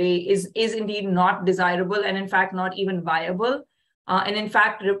chains today is indeed not desirable and in fact not even viable, and in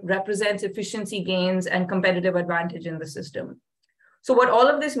fact represents efficiency gains and competitive advantage in the system. So what all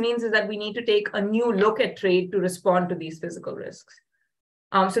of this means is that we need to take a new look at trade to respond to these physical risks.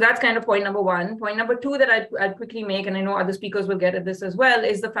 So that's kind of point number one. Point number two that I'd quickly make, and I know other speakers will get at this as well,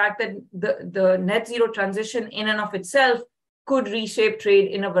 is the fact that the net zero transition in and of itself could reshape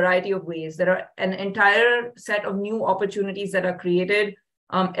trade in a variety of ways. There are an entire set of new opportunities that are created,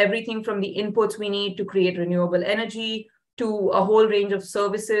 everything from the inputs we need to create renewable energy to a whole range of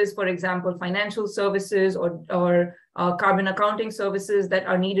services, for example, financial services or carbon accounting services that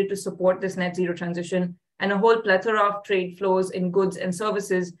are needed to support this net zero transition. And a whole plethora of trade flows in goods and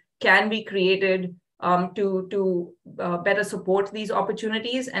services can be created to better support these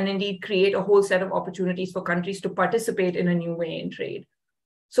opportunities and indeed create a whole set of opportunities for countries to participate in a new way in trade.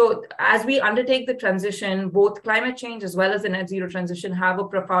 So as we undertake the transition, both climate change as well as the net zero transition have a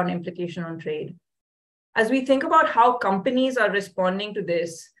profound implication on trade. As we think about how companies are responding to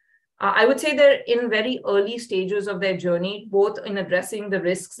this, I would say they're in very early stages of their journey, both in addressing the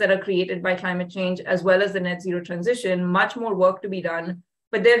risks that are created by climate change as well as the net zero transition. Much more work to be done,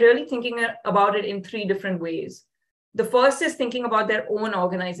 but they're really thinking about it in three different ways. The first is thinking about their own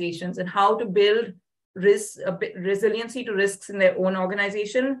organizations and how to build resiliency to risks in their own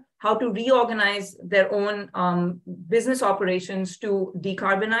organization, how to reorganize their own business operations to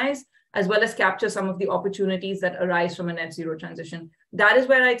decarbonize, as well as capture some of the opportunities that arise from a net zero transition. That is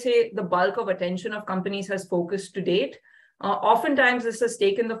where I'd say the bulk of attention of companies has focused to date. Oftentimes, this has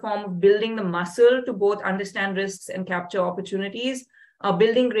taken the form of building the muscle to both understand risks and capture opportunities,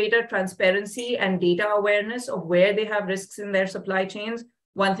 building greater transparency and data awareness of where they have risks in their supply chains.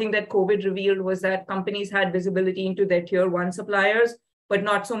 One thing that COVID revealed was that companies had visibility into their tier 1 suppliers, but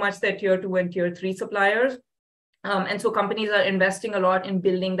not so much their tier 2 and tier 3 suppliers. And so companies are investing a lot in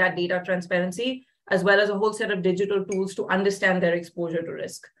building that data transparency, as well as a whole set of digital tools to understand their exposure to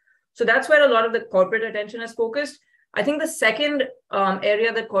risk. So that's where a lot of the corporate attention is focused. I think the second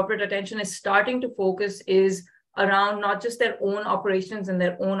area that corporate attention is starting to focus is around not just their own operations and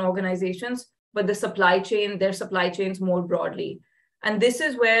their own organizations, but the supply chain, their supply chains more broadly. And this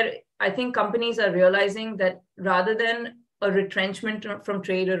is where I think companies are realizing that rather than a retrenchment from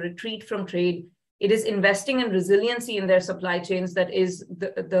trade or retreat from trade, it is investing in resiliency in their supply chains that is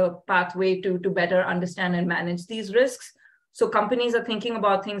the pathway to better understand and manage these risks. So companies are thinking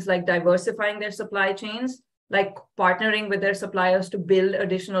about things like diversifying their supply chains, like partnering with their suppliers to build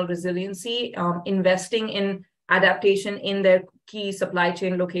additional resiliency, investing in adaptation in their key supply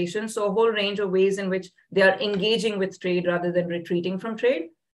chain locations. So a whole range of ways in which they are engaging with trade rather than retreating from trade.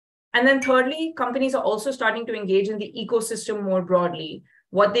 And then thirdly, companies are also starting to engage in the ecosystem more broadly.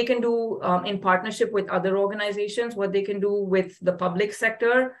 What they can do in partnership with other organizations, what they can do with the public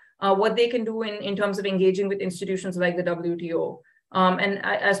sector, what they can do in terms of engaging with institutions like the WTO. And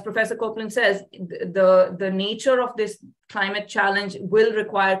as Professor Copeland says, the nature of this climate challenge will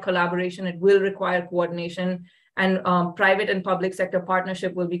require collaboration, it will require coordination, and private and public sector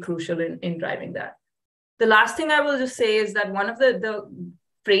partnership will be crucial in driving that. The last thing I will just say is that one of the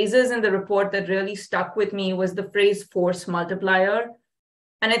phrases in the report that really stuck with me was the phrase force multiplier.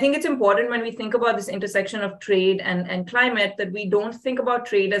 And I think it's important when we think about this intersection of trade and climate that we don't think about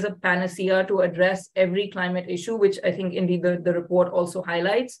trade as a panacea to address every climate issue, which I think indeed the report also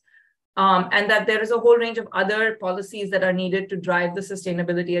highlights, and that there is a whole range of other policies that are needed to drive the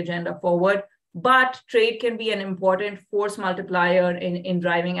sustainability agenda forward. But trade can be an important force multiplier in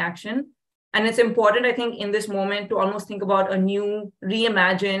driving action. And it's important, I think, in this moment to almost think about a new,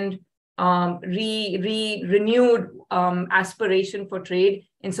 reimagined, renewed aspiration for trade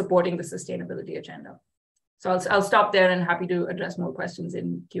in supporting the sustainability agenda. So I'll stop there and happy to address more questions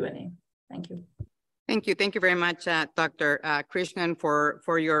in Q&A. Thank you. Thank you. Thank you very much, Dr. Krishnan,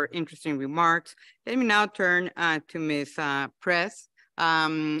 for your interesting remarks. Let me now turn to Ms. Press.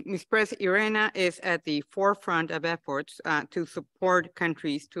 Ms. Press, IRENA is at the forefront of efforts to support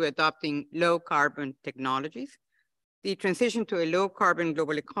countries to adopting low carbon technologies. The transition to a low carbon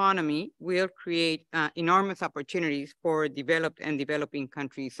global economy will create enormous opportunities for developed and developing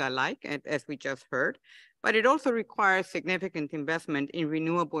countries alike, as we just heard, but it also requires significant investment in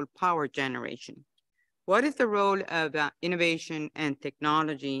renewable power generation. What is the role of innovation and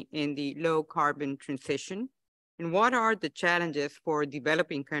technology in the low carbon transition? And what are the challenges for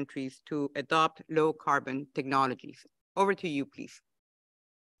developing countries to adopt low carbon technologies? Over to you, please.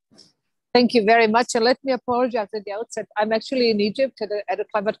 Thank you very much. And let me apologize at the outset. I'm actually in Egypt at a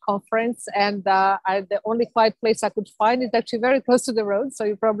climate conference, and the only quiet place I could find is actually very close to the road. So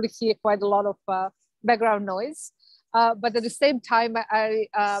you probably hear quite a lot of background noise. But at the same time, I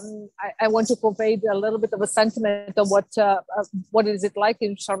want to convey a little bit of a sentiment of what is it like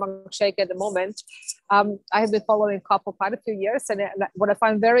in Sharm el-Sheikh at the moment. I have been following COP for quite a few years, and what I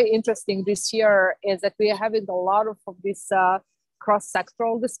find very interesting this year is that we are having a lot of these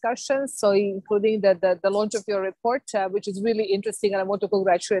cross-sectoral discussions, so including the launch of your report, which is really interesting, and I want to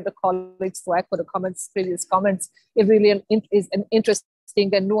congratulate the colleagues for the previous comments. It really is an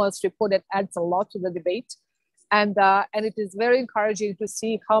interesting and nuanced report that adds a lot to the debate. And it is very encouraging to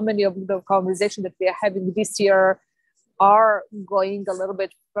see how many of the conversations that we are having this year are going a little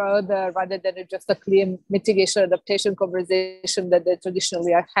bit further rather than just a clear mitigation adaptation conversation that they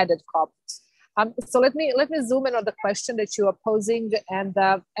traditionally are had at COP. So let me zoom in on the question that you are posing, and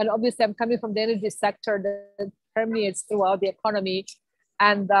obviously I'm coming from the energy sector that permeates throughout the economy,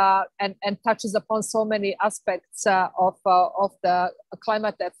 and touches upon so many aspects of the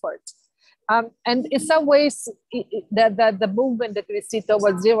climate effort. And in some ways, the movement that we see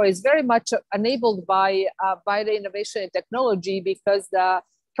towards zero is very much enabled by the innovation in technology, because the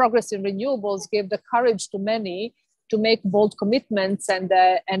progress in renewables gave the courage to many to make bold commitments and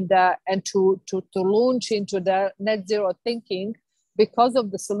to launch into the net zero thinking, because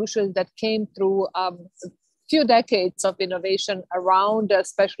of the solutions that came through few decades of innovation around,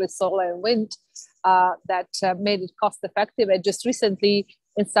 especially solar and wind, that made it cost effective. And just recently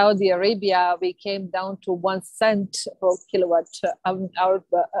in Saudi Arabia, we came down to 1 cent per kilowatt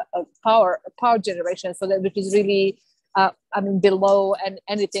hour power generation. So that, which is really, below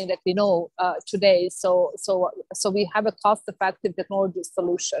anything that we know today. So we have a cost-effective technology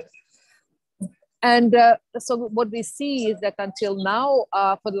solution. And so what we see is that until now,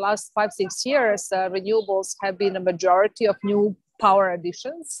 for the last 5-6 years, renewables have been a majority of new power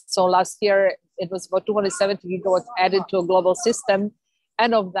additions. So last year, it was about 270 gigawatts added to a global system.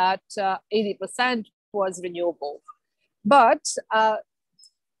 And of that, 80% was renewable. But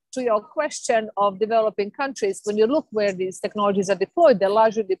to your question of developing countries, when you look where these technologies are deployed, they're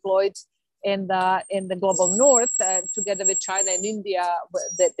largely deployed in the global north, together with China and India.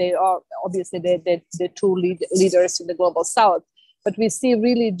 They are obviously the two leaders in the global south. But we see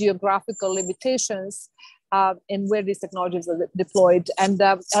really geographical limitations in where these technologies are deployed. And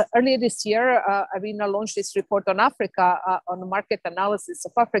earlier this year, Arena launched this report on Africa, on the market analysis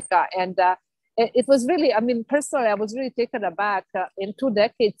of Africa. And it was really, personally, I was really taken aback. In 2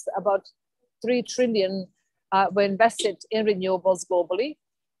 decades, about 3 trillion were invested in renewables globally.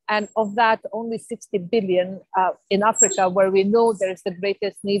 And of that, only 60 billion in Africa, where we know there is the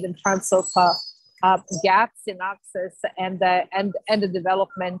greatest need in terms of gaps in access and the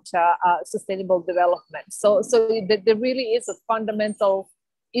development, sustainable development. So there really is a fundamental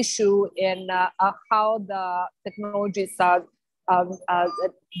issue in how the technologies are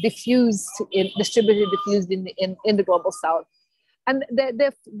distributed in the global south. And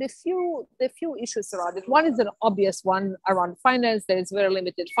the few issues around it. One is an obvious one around finance. There is very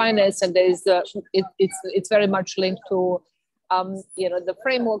limited finance, and there is it's very much linked to the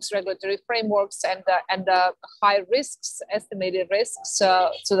frameworks, regulatory frameworks, and the high risks, estimated risks.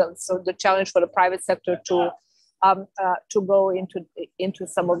 So the challenge for the private sector to go into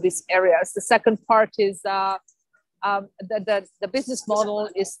some of these areas. The second part is the business model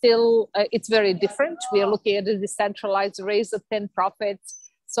is still, it's very different. We are looking at a decentralized raise of 10 profits.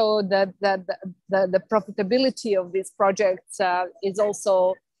 So the profitability of these projects is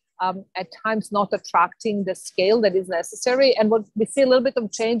also at times not attracting the scale that is necessary. And what we see a little bit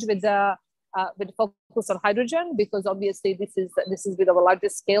of change with the focus on hydrogen, because obviously this is a bit of a larger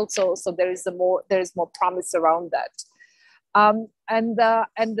scale. So there is more promise around that.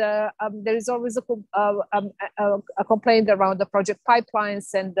 There is always a complaint around the project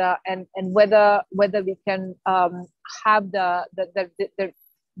pipelines and whether we can have the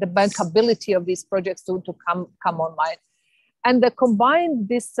bankability of these projects to come online. And combined,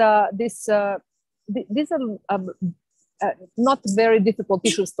 these are not very difficult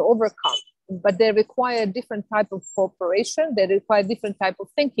issues to overcome, but they require different type of cooperation. They require different type of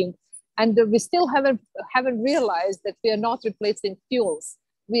thinking. And we still haven't realized that we are not replacing fuels.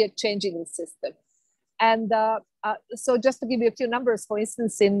 We are changing the system. And so just to give you a few numbers, for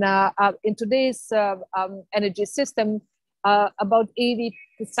instance, in today's energy system, about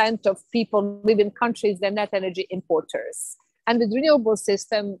 80% of people live in countries that are net energy importers. And with renewable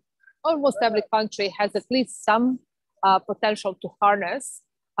system, almost every country has at least some potential to harness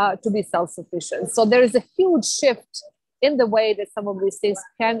to be self-sufficient. So there is a huge shift in the way that some of these things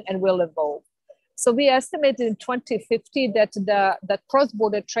can and will evolve. So we estimated in 2050 that the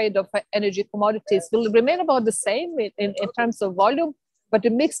cross-border trade of energy commodities will remain about the same in terms of volume, but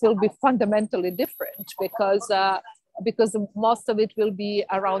the mix will be fundamentally different because most of it will be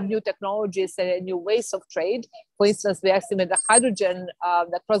around new technologies and new ways of trade. For instance, we estimate the hydrogen,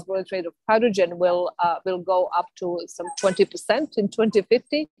 the cross-border trade of hydrogen will go up to some 20% in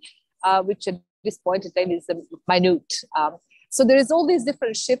 2050, which at this point in time is minute. So there is all these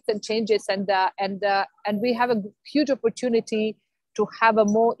different shifts and changes, and we have a huge opportunity to have a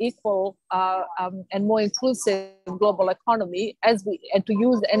more equal and more inclusive global economy and to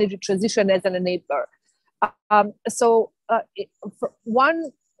use the energy transition as an enabler.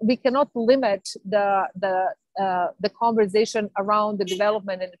 One, we cannot limit the conversation around the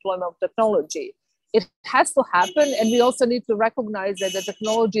development and deployment of technology. it has to happen, and we also need to recognize that the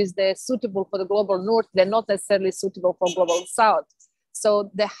technologies they're suitable for the global north, they're not necessarily suitable for global south. So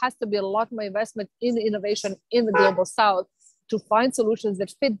there has to be a lot more investment in innovation in the global south to find solutions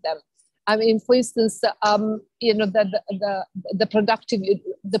that fit them. I mean, for instance, you know, the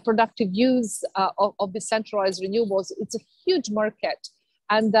productive use of decentralized renewables, it's a huge market,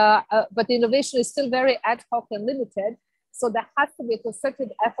 and but the innovation is still very ad hoc and limited. So there has to be a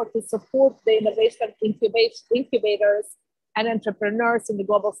concerted effort to support the innovation incubators and entrepreneurs in the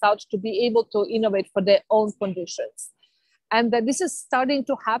global south to be able to innovate for their own conditions. And this is starting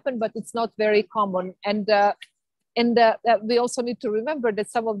to happen, but it's not very common. And we also need to remember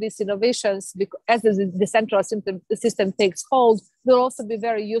that some of these innovations, as the decentralized system takes hold, will also be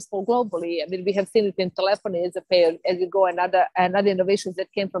very useful globally. I mean, we have seen it in telephony as you go, and other innovations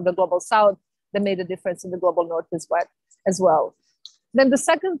that came from the global south that made a difference in the global north as well. Then the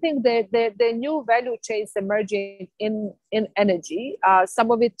second thing, the new value chains emerging in energy. Some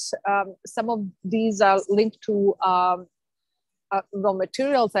of these are linked to raw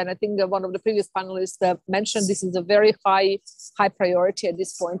materials, and I think one of the previous panelists mentioned this is a very high priority at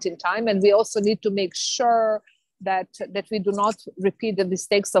this point in time, and we also need to make sure that we do not repeat the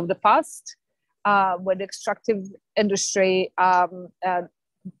mistakes of the past with the extractive industry,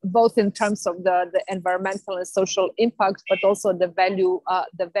 both in terms of the environmental and social impact, but also the value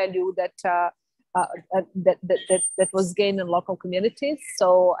that was gained in local communities.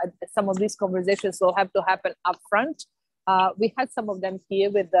 So some of these conversations will have to happen upfront. We had some of them here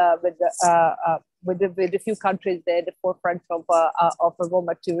with a few countries there at the forefront of a raw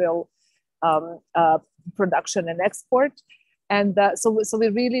material production and export. And so we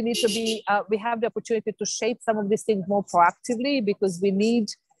really need to be, we have the opportunity to shape some of these things more proactively, because we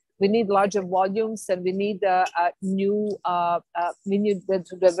need larger volumes, and we need we need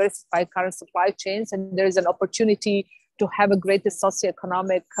to diversify current supply chains. And there is an opportunity to have a greater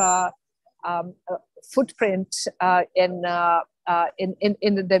socioeconomic footprint in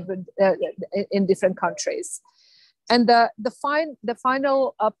different countries. And the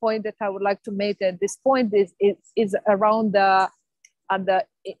final point that I would like to make at this point is around the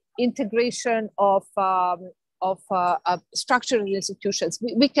integration of structural institutions.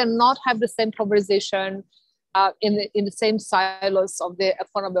 We cannot have the same conversation in the same silos of the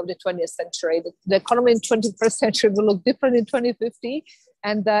economy of the 20th century. The economy in 21st century will look different in 2050,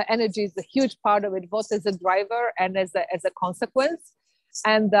 and energy is a huge part of it, both as a driver and as a consequence.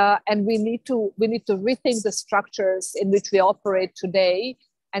 And we need to rethink the structures in which we operate today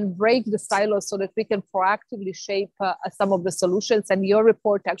and break the silos so that we can proactively shape some of the solutions. And your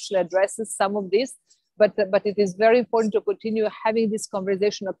report actually addresses some of this, but it is very important to continue having this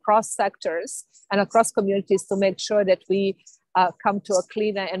conversation across sectors and across communities to make sure that we come to a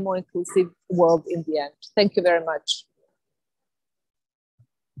cleaner and more inclusive world in the end. Thank you very much.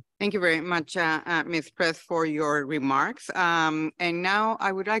 Thank you very much, Ms. Press, for your remarks. And now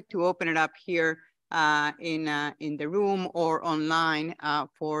I would like to open it up here in the room or online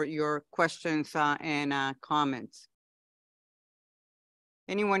for your questions and comments.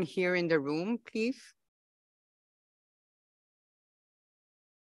 Anyone here in the room, please?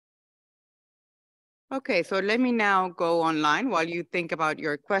 Okay, so let me now go online while you think about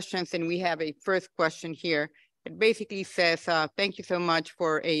your questions. And we have a first question here. It basically says, thank you so much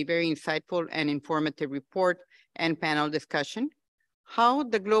for a very insightful and informative report and panel discussion. How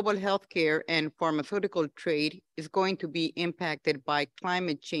the global healthcare and pharmaceutical trade is going to be impacted by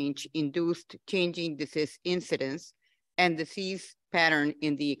climate change-induced changing disease incidence and disease pattern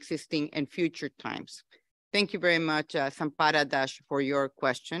in the existing and future times. Thank you very much, Sampara Dash, for your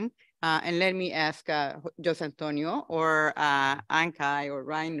question. And let me ask Jose Antonio or Ankai or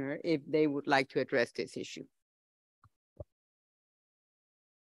Rainer if they would like to address this issue.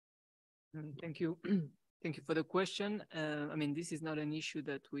 Thank you. Thank you for the question. I mean, this is not an issue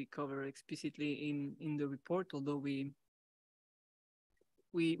that we cover explicitly in the report, although we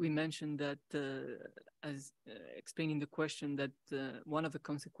mentioned that as explaining the question that one of the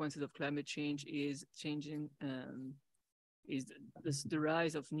consequences of climate change is changing is the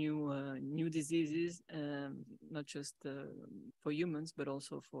rise of new diseases, not just for humans but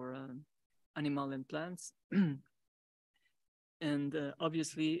also for animal and plants. And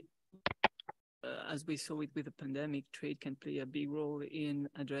obviously, as we saw it with the pandemic, trade can play a big role in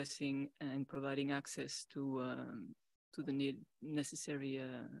addressing and providing access to the necessary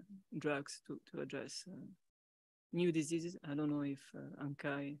drugs to address new diseases. I don't know if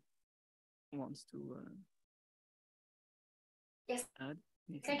Ankai wants to yes. add.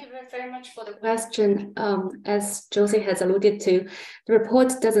 Thank you very much for the question. As Josie has alluded to, the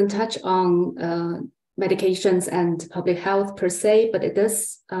report doesn't touch on medications and public health per se, but it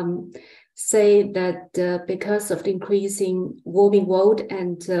does say that because of the increasing warming world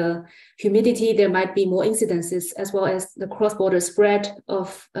and humidity, there might be more incidences as well as the cross-border spread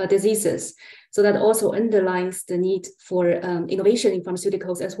of diseases. So that also underlines the need for innovation in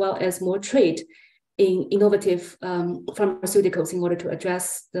pharmaceuticals as well as more trade in innovative pharmaceuticals in order to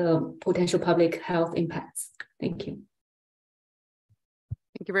address the potential public health impacts. Thank you.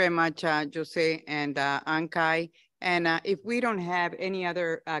 Thank you very much, Jose and Ankai. And if we don't have any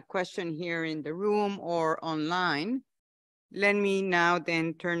other question here in the room or online, let me now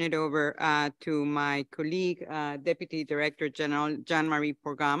then turn it over to my colleague, Deputy Director General Jean-Marie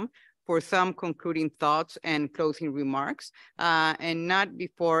Porgam, for some concluding thoughts and closing remarks, and not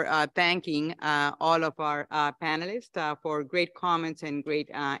before thanking all of our panelists for great comments and great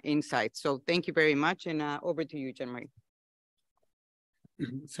insights. So thank you very much, and over to you, Jean-Marie.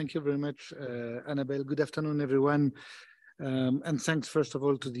 Thank you very much, Annabelle. Good afternoon, everyone. And thanks, first of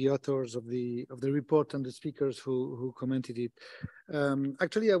all, to the authors of the report and the speakers who commented it.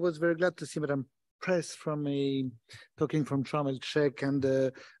 Actually, I was very glad to see Madame Press talking from Sharm el-Sheikh, and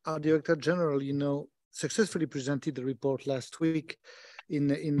our Director General, successfully presented the report last week in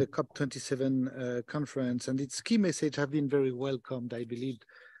the COP27 conference, and its key message have been very welcomed, I believe,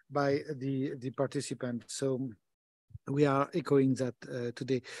 by the participants. So we are echoing that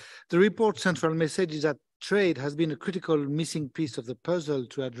today. The report's central message is that trade has been a critical missing piece of the puzzle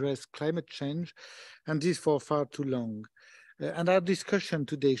to address climate change, and this for far too long. And our discussion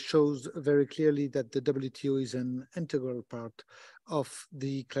today shows very clearly that the WTO is an integral part of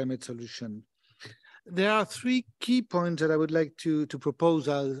the climate solution. There are three key points that I would like to propose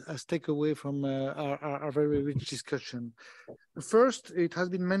as takeaway from our very rich discussion. First, it has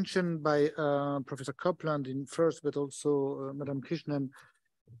been mentioned by Professor Copeland in first, but also Madam Krishnan,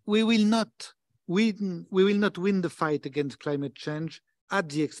 we will not win the fight against climate change at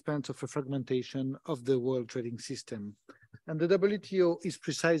the expense of a fragmentation of the world trading system. And the WTO is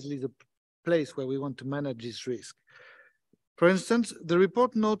precisely the place where we want to manage this risk. For instance, the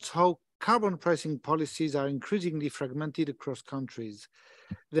report notes how carbon pricing policies are increasingly fragmented across countries.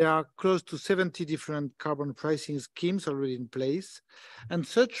 There are close to 70 different carbon pricing schemes already in place, and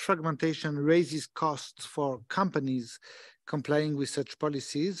such fragmentation raises costs for companies complying with such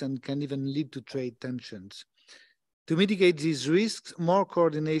policies and can even lead to trade tensions. To mitigate these risks, more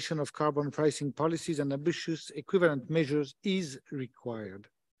coordination of carbon pricing policies and ambitious equivalent measures is required.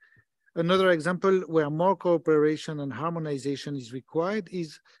 Another example where more cooperation and harmonization is required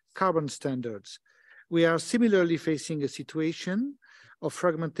is carbon standards. We are similarly facing a situation of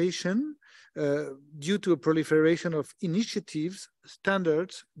fragmentation due to a proliferation of initiatives,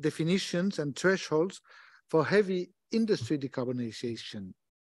 standards, definitions, and thresholds for heavy industry decarbonization.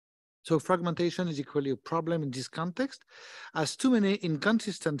 So fragmentation is equally a problem in this context, as too many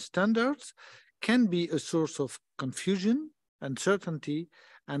inconsistent standards can be a source of confusion, uncertainty,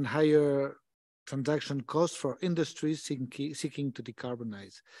 and higher transaction costs for industries seeking to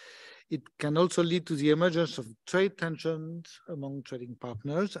decarbonize. It can also lead to the emergence of trade tensions among trading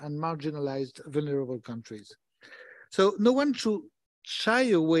partners and marginalized vulnerable countries. So no one should shy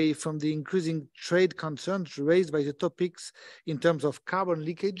away from the increasing trade concerns raised by the topics in terms of carbon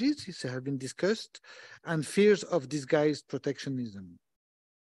leakages, these have been discussed, and fears of disguised protectionism.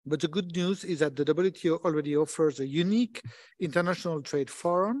 But the good news is that the WTO already offers a unique international trade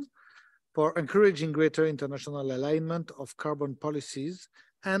forum for encouraging greater international alignment of carbon policies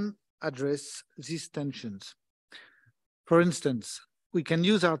and address these tensions. For instance, we can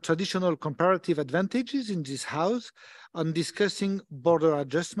use our traditional comparative advantages in this house on discussing border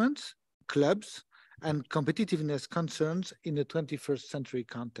adjustments, clubs, and competitiveness concerns in the 21st century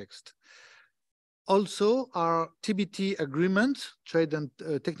context. Also, our TBT agreement, trade and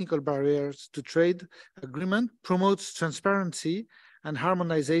technical barriers to trade agreement, promotes transparency and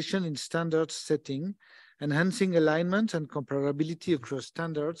harmonization in standards setting, enhancing alignment and comparability across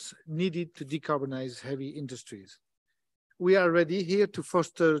standards needed to decarbonize heavy industries. We are ready here to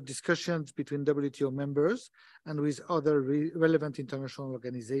foster discussions between WTO members and with other relevant international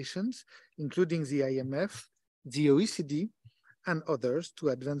organizations, including the IMF, the OECD, and others, to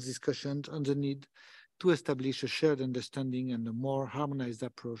advance discussions on the need to establish a shared understanding and a more harmonized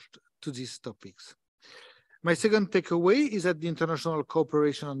approach to these topics. My second takeaway is that the international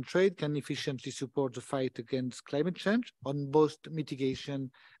cooperation on trade can efficiently support the fight against climate change on both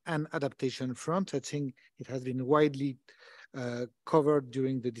mitigation and adaptation fronts. I think it has been widely covered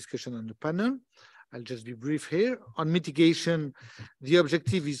during the discussion on the panel. I'll just be brief here. On mitigation, the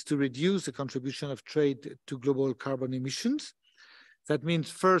objective is to reduce the contribution of trade to global carbon emissions. That means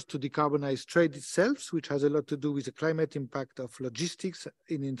first to decarbonize trade itself, which has a lot to do with the climate impact of logistics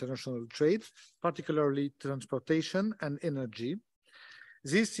in international trade, particularly transportation and energy.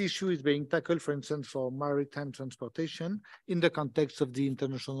 This issue is being tackled, for instance, for maritime transportation in the context of the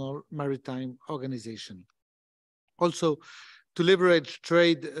International Maritime Organization. Also, to leverage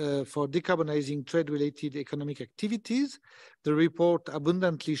trade for decarbonizing trade-related economic activities, the report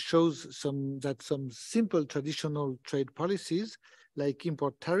abundantly shows that some simple traditional trade policies, like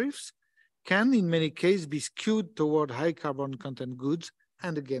import tariffs, can in many cases be skewed toward high carbon content goods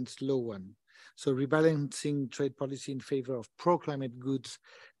and against low one. So rebalancing trade policy in favor of pro-climate goods,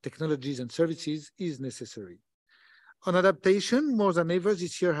 technologies, and services is necessary. On adaptation, more than ever,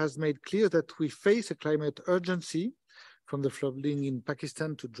 this year has made clear that we face a climate urgency, from the flooding in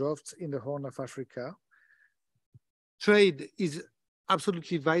Pakistan to droughts in the Horn of Africa. Trade is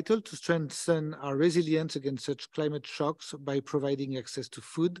absolutely vital to strengthen our resilience against such climate shocks by providing access to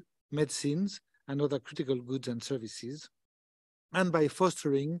food, medicines, and other critical goods and services, and by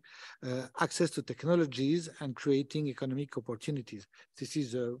fostering access to technologies and creating economic opportunities. This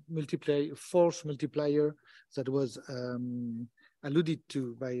is a force multiplier that was alluded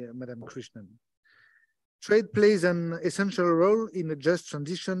to by Madam Krishnan. Trade plays an essential role in a just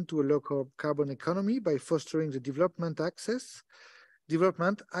transition to a low carbon economy by fostering the development, access,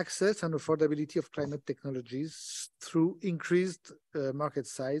 and affordability of climate technologies through increased market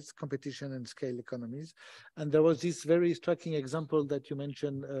size, competition, and scale economies. And there was this very striking example that you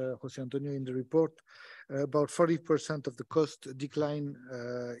mentioned, Jose Antonio, in the report, about 40% of the cost decline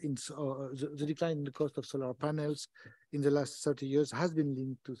the decline in the cost of solar panels in the last 30 years has been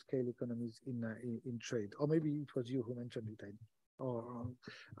linked to scale economies in trade. Or maybe it was you who mentioned it, or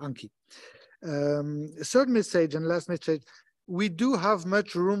Anki. Third message and last message, we do have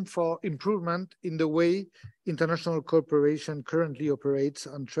much room for improvement in the way international cooperation currently operates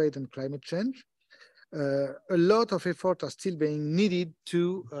on trade and climate change. A lot of effort are still being needed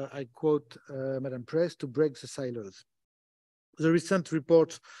to, I quote Madam Press, to break the silos. The recent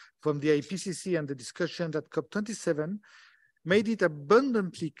report from the IPCC and the discussion at COP27 made it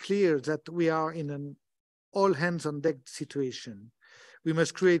abundantly clear that we are in an all hands on deck situation. We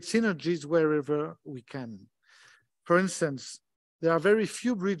must create synergies wherever we can. For instance, there are very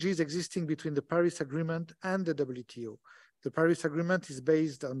few bridges existing between the Paris Agreement and the WTO. The Paris Agreement is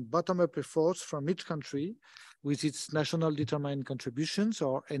based on bottom-up efforts from each country with its national determined contributions,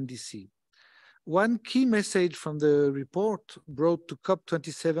 or NDC. One key message from the report brought to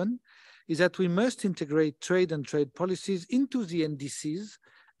COP27 is that we must integrate trade and trade policies into the NDCs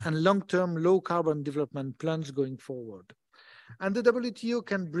and long-term low-carbon development plans going forward. And the WTO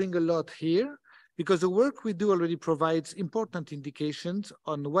can bring a lot here, because the work we do already provides important indications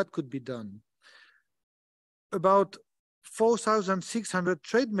on what could be done. About 4,600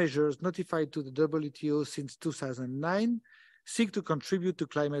 trade measures notified to the WTO since 2009 seek to contribute to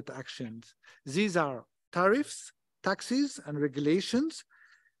climate actions. These are tariffs, taxes, and regulations.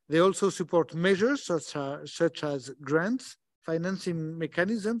 They also support measures such as grants, financing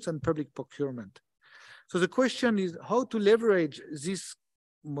mechanisms, and public procurement. So the question is how to leverage this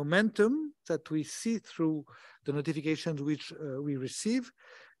momentum that we see through the notifications which we receive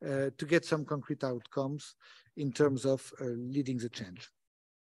to get some concrete outcomes in terms of leading the change.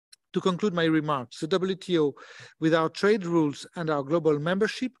 To conclude my remarks, the WTO, with our trade rules and our global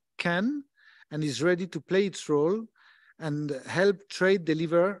membership, can and is ready to play its role and help trade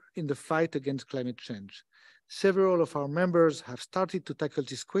deliver in the fight against climate change. Several of our members have started to tackle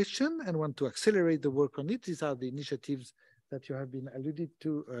this question and want to accelerate the work on it. These are the initiatives that you have been alluded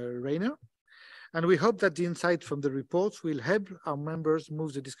to, Rainer. And we hope that the insight from the reports will help our members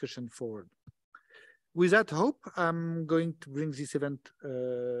move the discussion forward. With that hope, I'm going to bring this event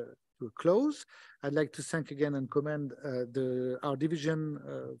to a close. I'd like to thank again and commend our division,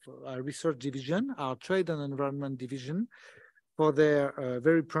 our research division, our trade and environment division, for their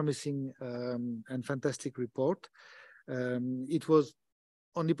very promising and fantastic report. It was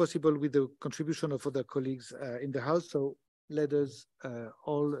only possible with the contribution of other colleagues in the House, so let's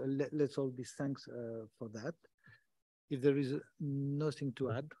all be thanks for that. If there is nothing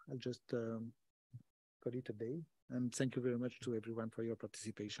to add, I'll just call it a day. And thank you very much to everyone for your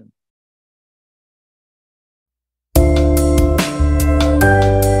participation.